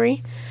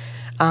story.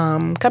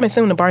 Coming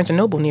soon to Barnes &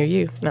 Noble near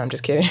you. No, I'm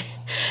just kidding.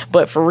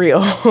 But for real,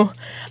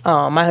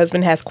 my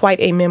husband has quite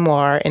a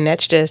memoir, and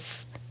that's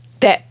just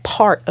that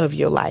part of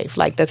your life.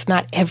 Like, that's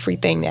not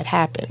everything that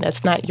happened.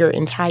 That's not your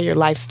entire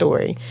life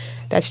story.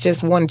 That's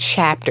just one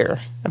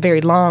chapter, a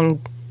very long,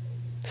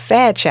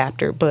 sad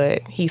chapter,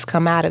 but he's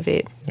come out of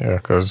it. Yeah,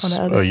 because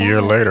a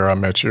year later, I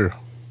met you.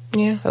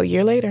 Yeah, a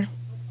year later.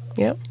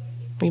 Yep.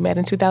 We met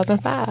in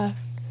 2005.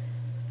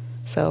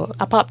 So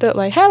I popped up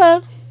like,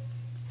 hello.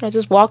 I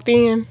just walked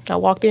in. I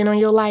walked in on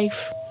your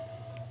life.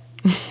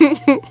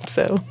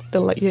 So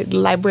the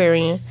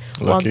librarian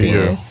walked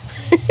in.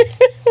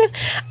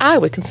 I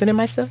would consider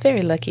myself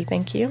very lucky.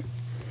 Thank you.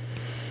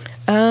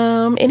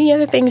 Any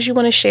other things you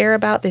want to share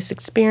about this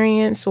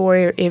experience,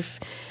 or if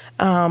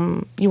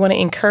you want to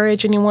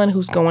encourage anyone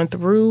who's going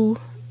through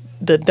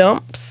the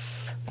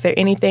dumps? Is there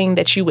anything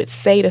that you would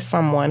say to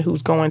someone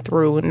who's going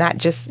through not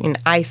just an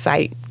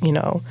eyesight,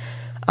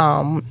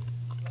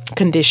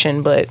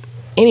 condition, but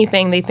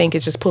anything they think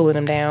is just pulling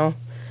them down?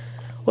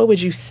 What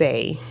would you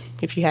say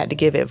if you had to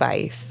give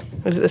advice,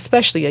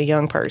 especially a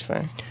young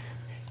person?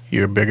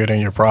 You're bigger than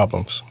your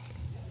problems.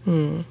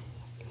 Yeah.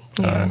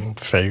 And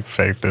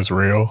faith is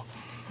real.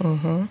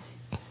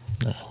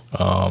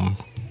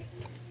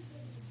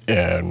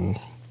 And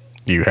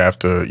you have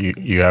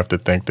to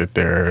think that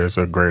there is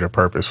a greater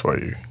purpose for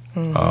you.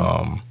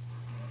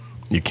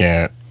 You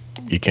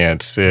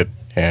can't sit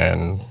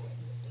and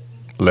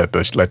let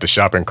the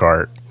shopping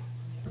cart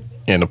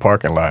in the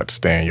parking lot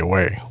stay in your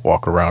way.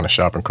 Walk around the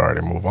shopping cart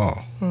and move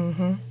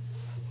on.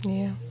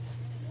 Yeah,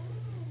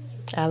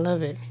 I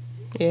love it.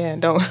 Yeah,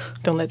 don't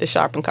let the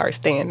shopping cart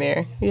stand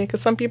there. Yeah,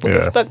 because some people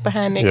get stuck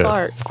behind their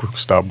carts.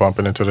 Stop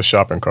bumping into the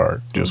shopping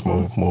cart. Just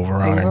move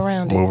around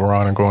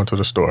and go into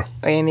the store.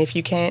 And if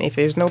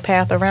there's no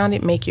path around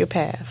it, make your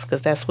path,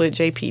 because that's what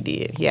JP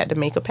did. He had to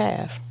make a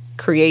path.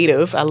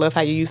 Creative. I love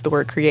how you use the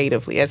word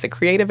creatively. As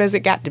creative as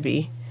it got to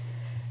be.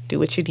 Do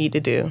what you need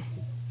to do.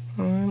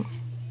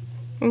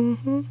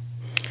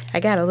 I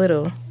got a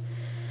little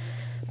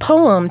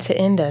poem to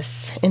end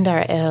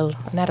our L.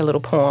 Not a little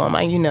poem.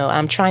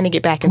 I'm trying to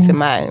get back into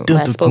my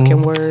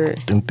spoken word.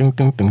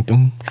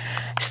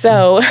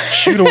 So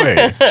shoot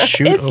away.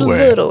 It's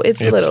little.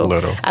 It's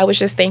little. I was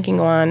just thinking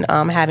on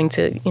having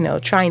to,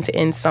 trying to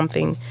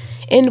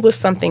end with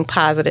something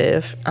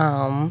positive,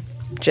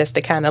 just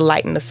to kind of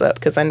lighten us up,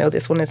 because I know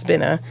this one has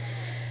been a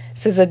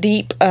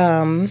deep.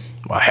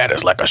 My head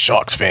is like a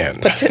shark's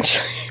fin.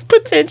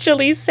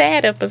 Potentially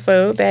sad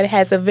episode that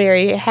has a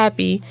very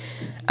happy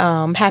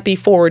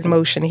forward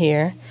motion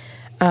here.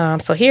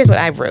 So here's what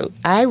I wrote.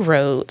 I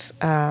wrote,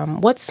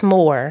 what's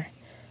more,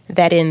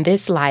 that in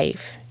this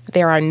life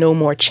there are no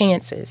more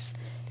chances,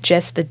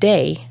 just the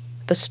day,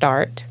 the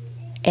start,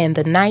 and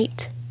the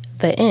night,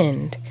 the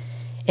end.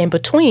 In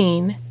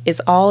between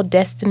is all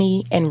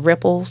destiny and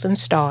ripples and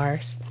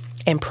stars,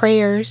 and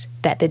prayers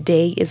that the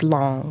day is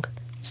long,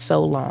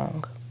 so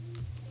long.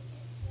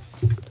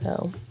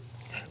 So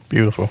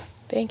beautiful.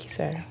 Thank you,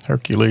 sir.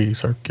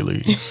 Hercules.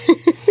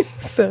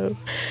 So,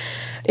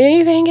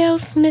 anything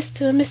else,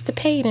 Mr.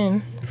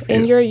 Payton,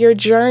 in your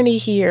journey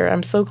here?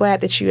 I'm so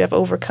glad that you have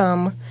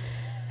overcome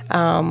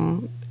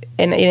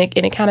And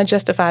it kind of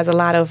justifies a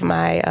lot of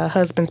my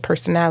husband's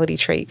personality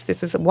traits.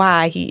 This is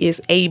why he is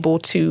able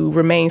to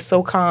remain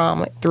so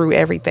calm through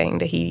everything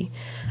that he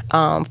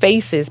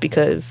faces,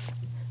 because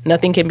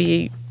everything can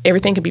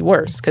be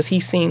worse, because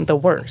he's seen the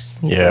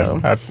worst. Yeah,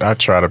 so. I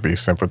try to be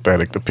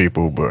sympathetic to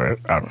people, but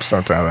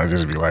sometimes I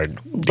just be like,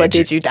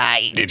 did you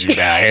die? Did you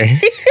die?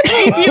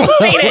 You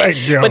say that.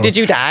 Like, yo, but did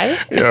you die?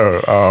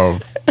 Yo,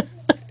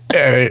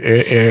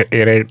 it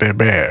ain't that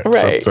bad.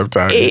 Right.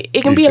 Sometimes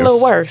it can be a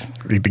little worse.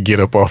 Need to get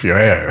up off your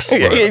ass.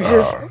 But,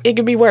 it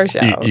can be worse,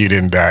 y'all. You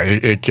didn't die.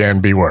 It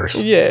can be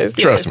worse. Yes.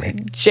 Trust me.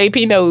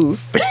 JP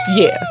knows.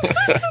 Yeah.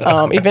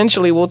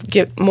 Eventually, we'll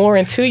get more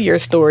into your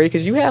story,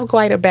 because you have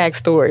quite a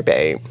backstory,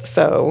 babe.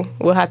 So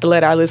we'll have to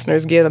let our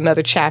listeners get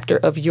another chapter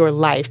of your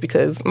life,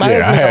 because my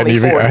husband's only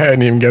 40. I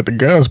hadn't even got the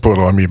guns pulled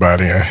on me by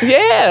then.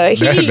 Yeah.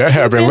 That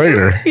happened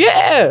later.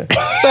 Yeah.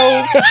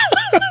 So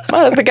my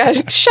husband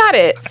got shot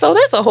at. So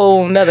that's a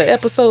whole nother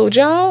episode,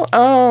 y'all.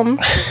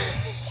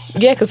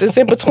 Yeah, because it's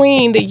in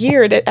between the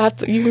year that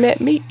after you met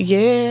me.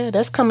 Yeah,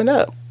 that's coming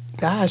up.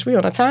 Gosh, we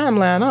on a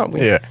timeline, aren't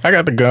we? Yeah, I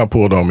got the gun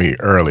pulled on me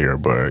earlier,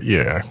 but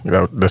yeah,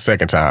 the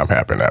second time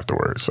happened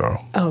afterwards. So.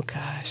 Oh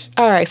gosh.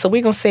 All right, so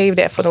we're gonna save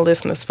that for the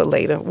listeners for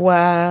later.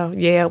 Wow.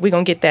 Yeah, we're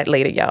gonna get that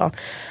later, y'all.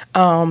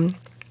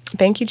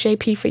 Thank you,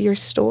 JP, for your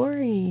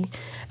story.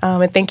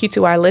 And thank you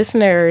to our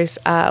listeners.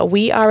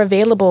 We are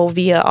available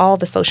via all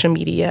the social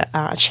media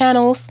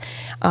channels.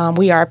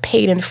 We are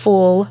Paid in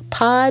Full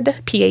Pod,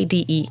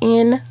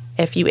 PADEN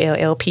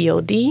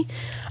FULLPOD,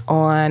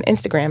 on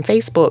Instagram,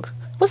 Facebook.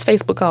 What's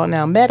Facebook called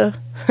now? Meta.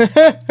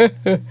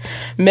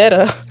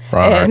 Meta.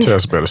 Ron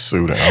Artest better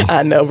sue them.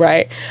 I know,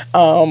 right?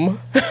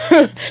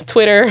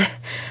 Twitter.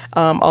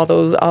 All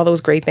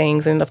those great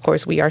things. And of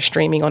course, we are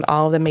streaming on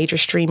all of the major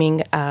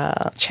streaming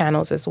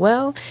channels as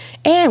well.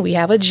 And we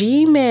have a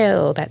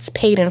Gmail. That's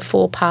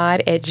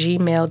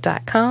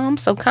paidinfullpod@gmail.com.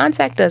 So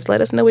contact us.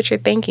 Let us know what you're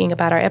thinking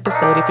about our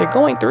episode. If you're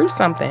going through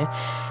something,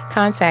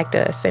 contact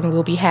us, and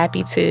we'll be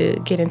happy to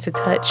get into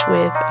touch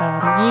with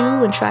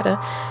you and try to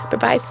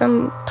provide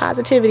some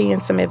positivity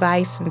and some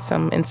advice and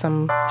some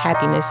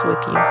happiness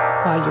with you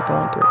while you're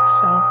going through.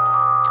 So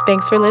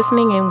thanks for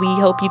listening, and we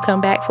hope you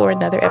come back for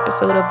another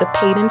episode of the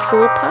Paid in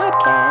Full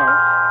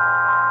podcast.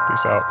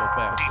 Peace out.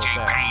 DJ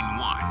Payne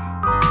 1.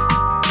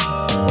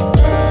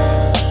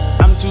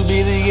 I'm too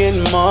busy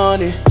getting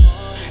money.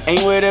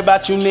 Ain't worried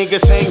about you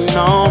niggas hating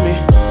on me.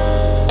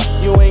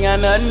 You ain't got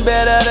nothing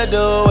better to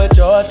do with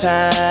your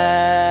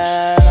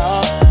time.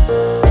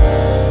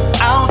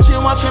 Out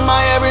here watching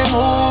my every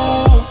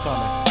move,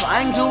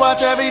 trying to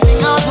watch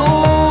everything I do.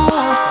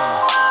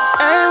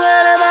 I ain't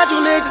worried about you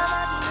niggas.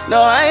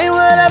 No, I ain't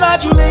worried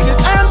about you niggas.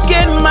 I'm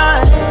getting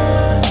mine.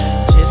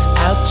 Just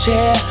out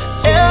here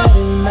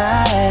getting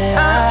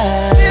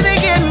mine. Really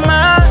getting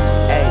mine.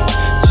 Hey,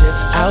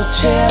 just out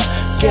here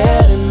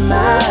getting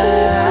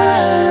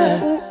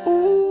mine.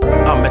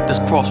 I'm at this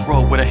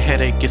crossroad where the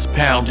headache gets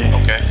pounding.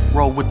 Okay.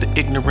 Roll with the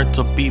ignorant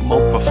to be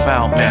more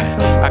profound, man.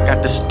 I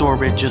got this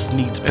story, it just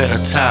needs better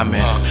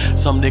timing.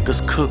 Some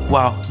niggas cook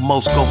while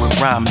most go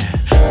with rhyming.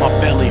 My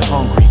belly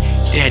hungry,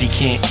 daddy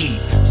can't eat.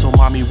 So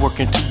mommy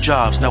working 2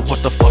 jobs, now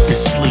what the fuck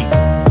is sleep?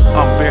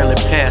 I'm barely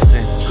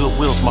passing,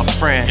 goodwill's my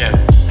friend.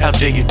 How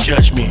dare you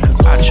judge me, cause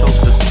I chose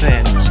to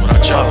sin. My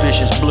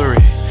vision's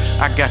blurry,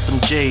 I got them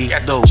J's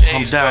though.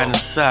 I'm dying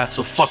inside,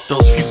 so fuck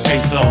those few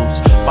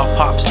pesos. My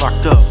pop's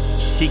locked up,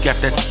 he got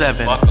that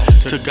 7.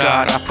 To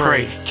God I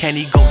pray, can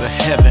he go to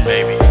heaven?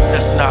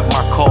 That's not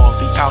my call,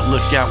 the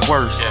outlook got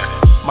worse.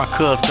 My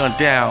cuz gunned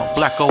down,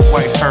 black or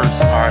white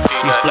hearse.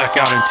 He's black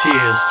out in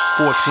tears,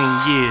 14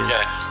 years.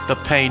 The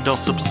pain don't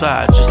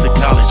subside, just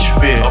acknowledge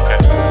fear.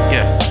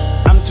 Yeah.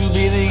 I'm too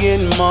busy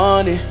getting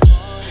money.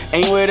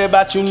 Ain't worried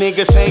about you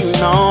niggas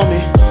hating on me.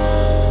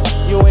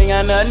 You ain't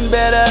got nothing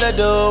better to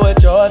do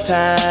with your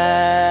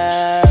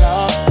time.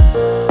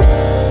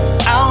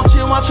 Out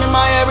here watching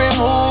my every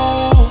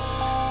move,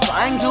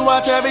 trying to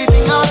watch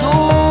everything I do.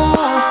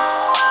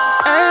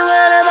 I ain't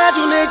worried about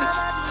you niggas.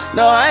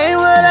 No, I ain't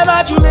worried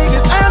about you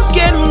niggas. I'm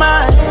getting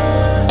mine.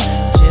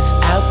 Just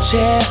out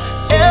here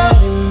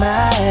getting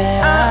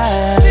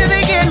mine.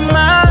 Really getting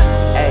mine.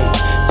 Hey,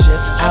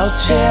 just out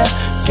here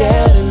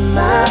getting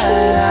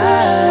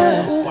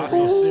mine.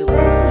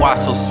 Why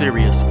so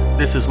serious?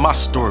 This is my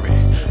story.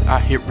 I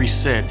hit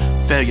reset,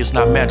 failure's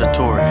not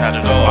mandatory.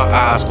 My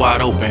eyes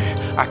wide open,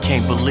 I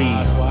can't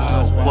believe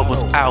what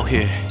was out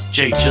here.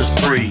 Jay, just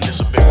breathe.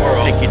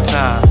 Take your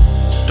time,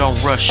 don't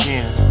rush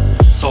in.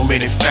 So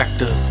many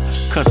factors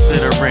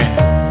considering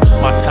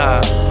my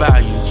time,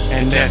 value,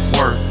 and net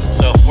worth.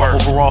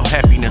 Overall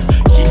happiness,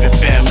 keeping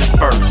family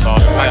first.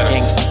 I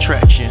gained some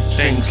traction,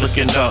 things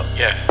looking up.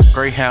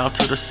 Greyhound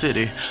to the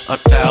city,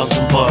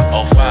 $1,000. 2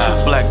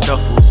 black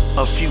duffels,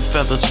 a few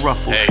feathers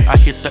ruffled. I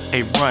hit the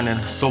A running,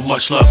 so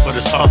much love for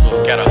this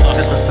hustle.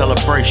 This a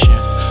celebration,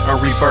 a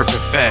rebirth in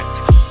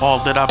fact. All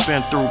that I've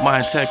been through, my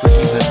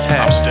integrity's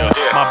intact.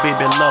 My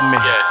baby love me,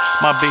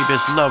 my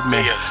babies love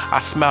me. I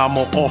smile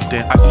more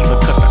often, I even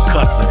cut the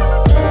cussing.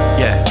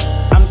 Yeah.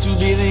 I'm too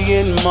busy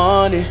getting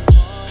money.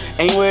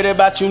 Ain't worried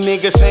about you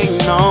niggas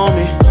hating on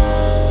me.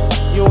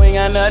 You ain't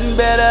got nothing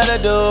better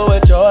to do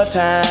with your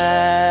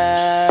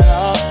time.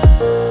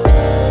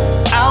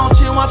 Out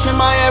here watching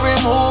my every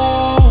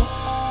move,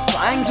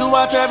 trying to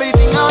watch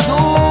everything I do.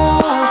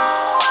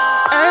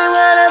 I ain't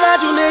worried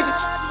about you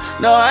niggas.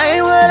 No, I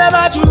ain't worried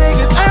about you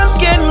niggas. I'm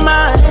getting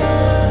mine.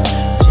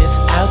 Just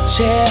out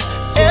here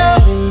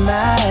getting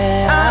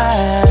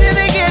mine.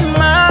 Really getting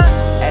mine.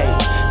 Hey,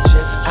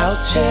 just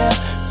out here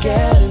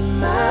getting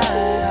mine.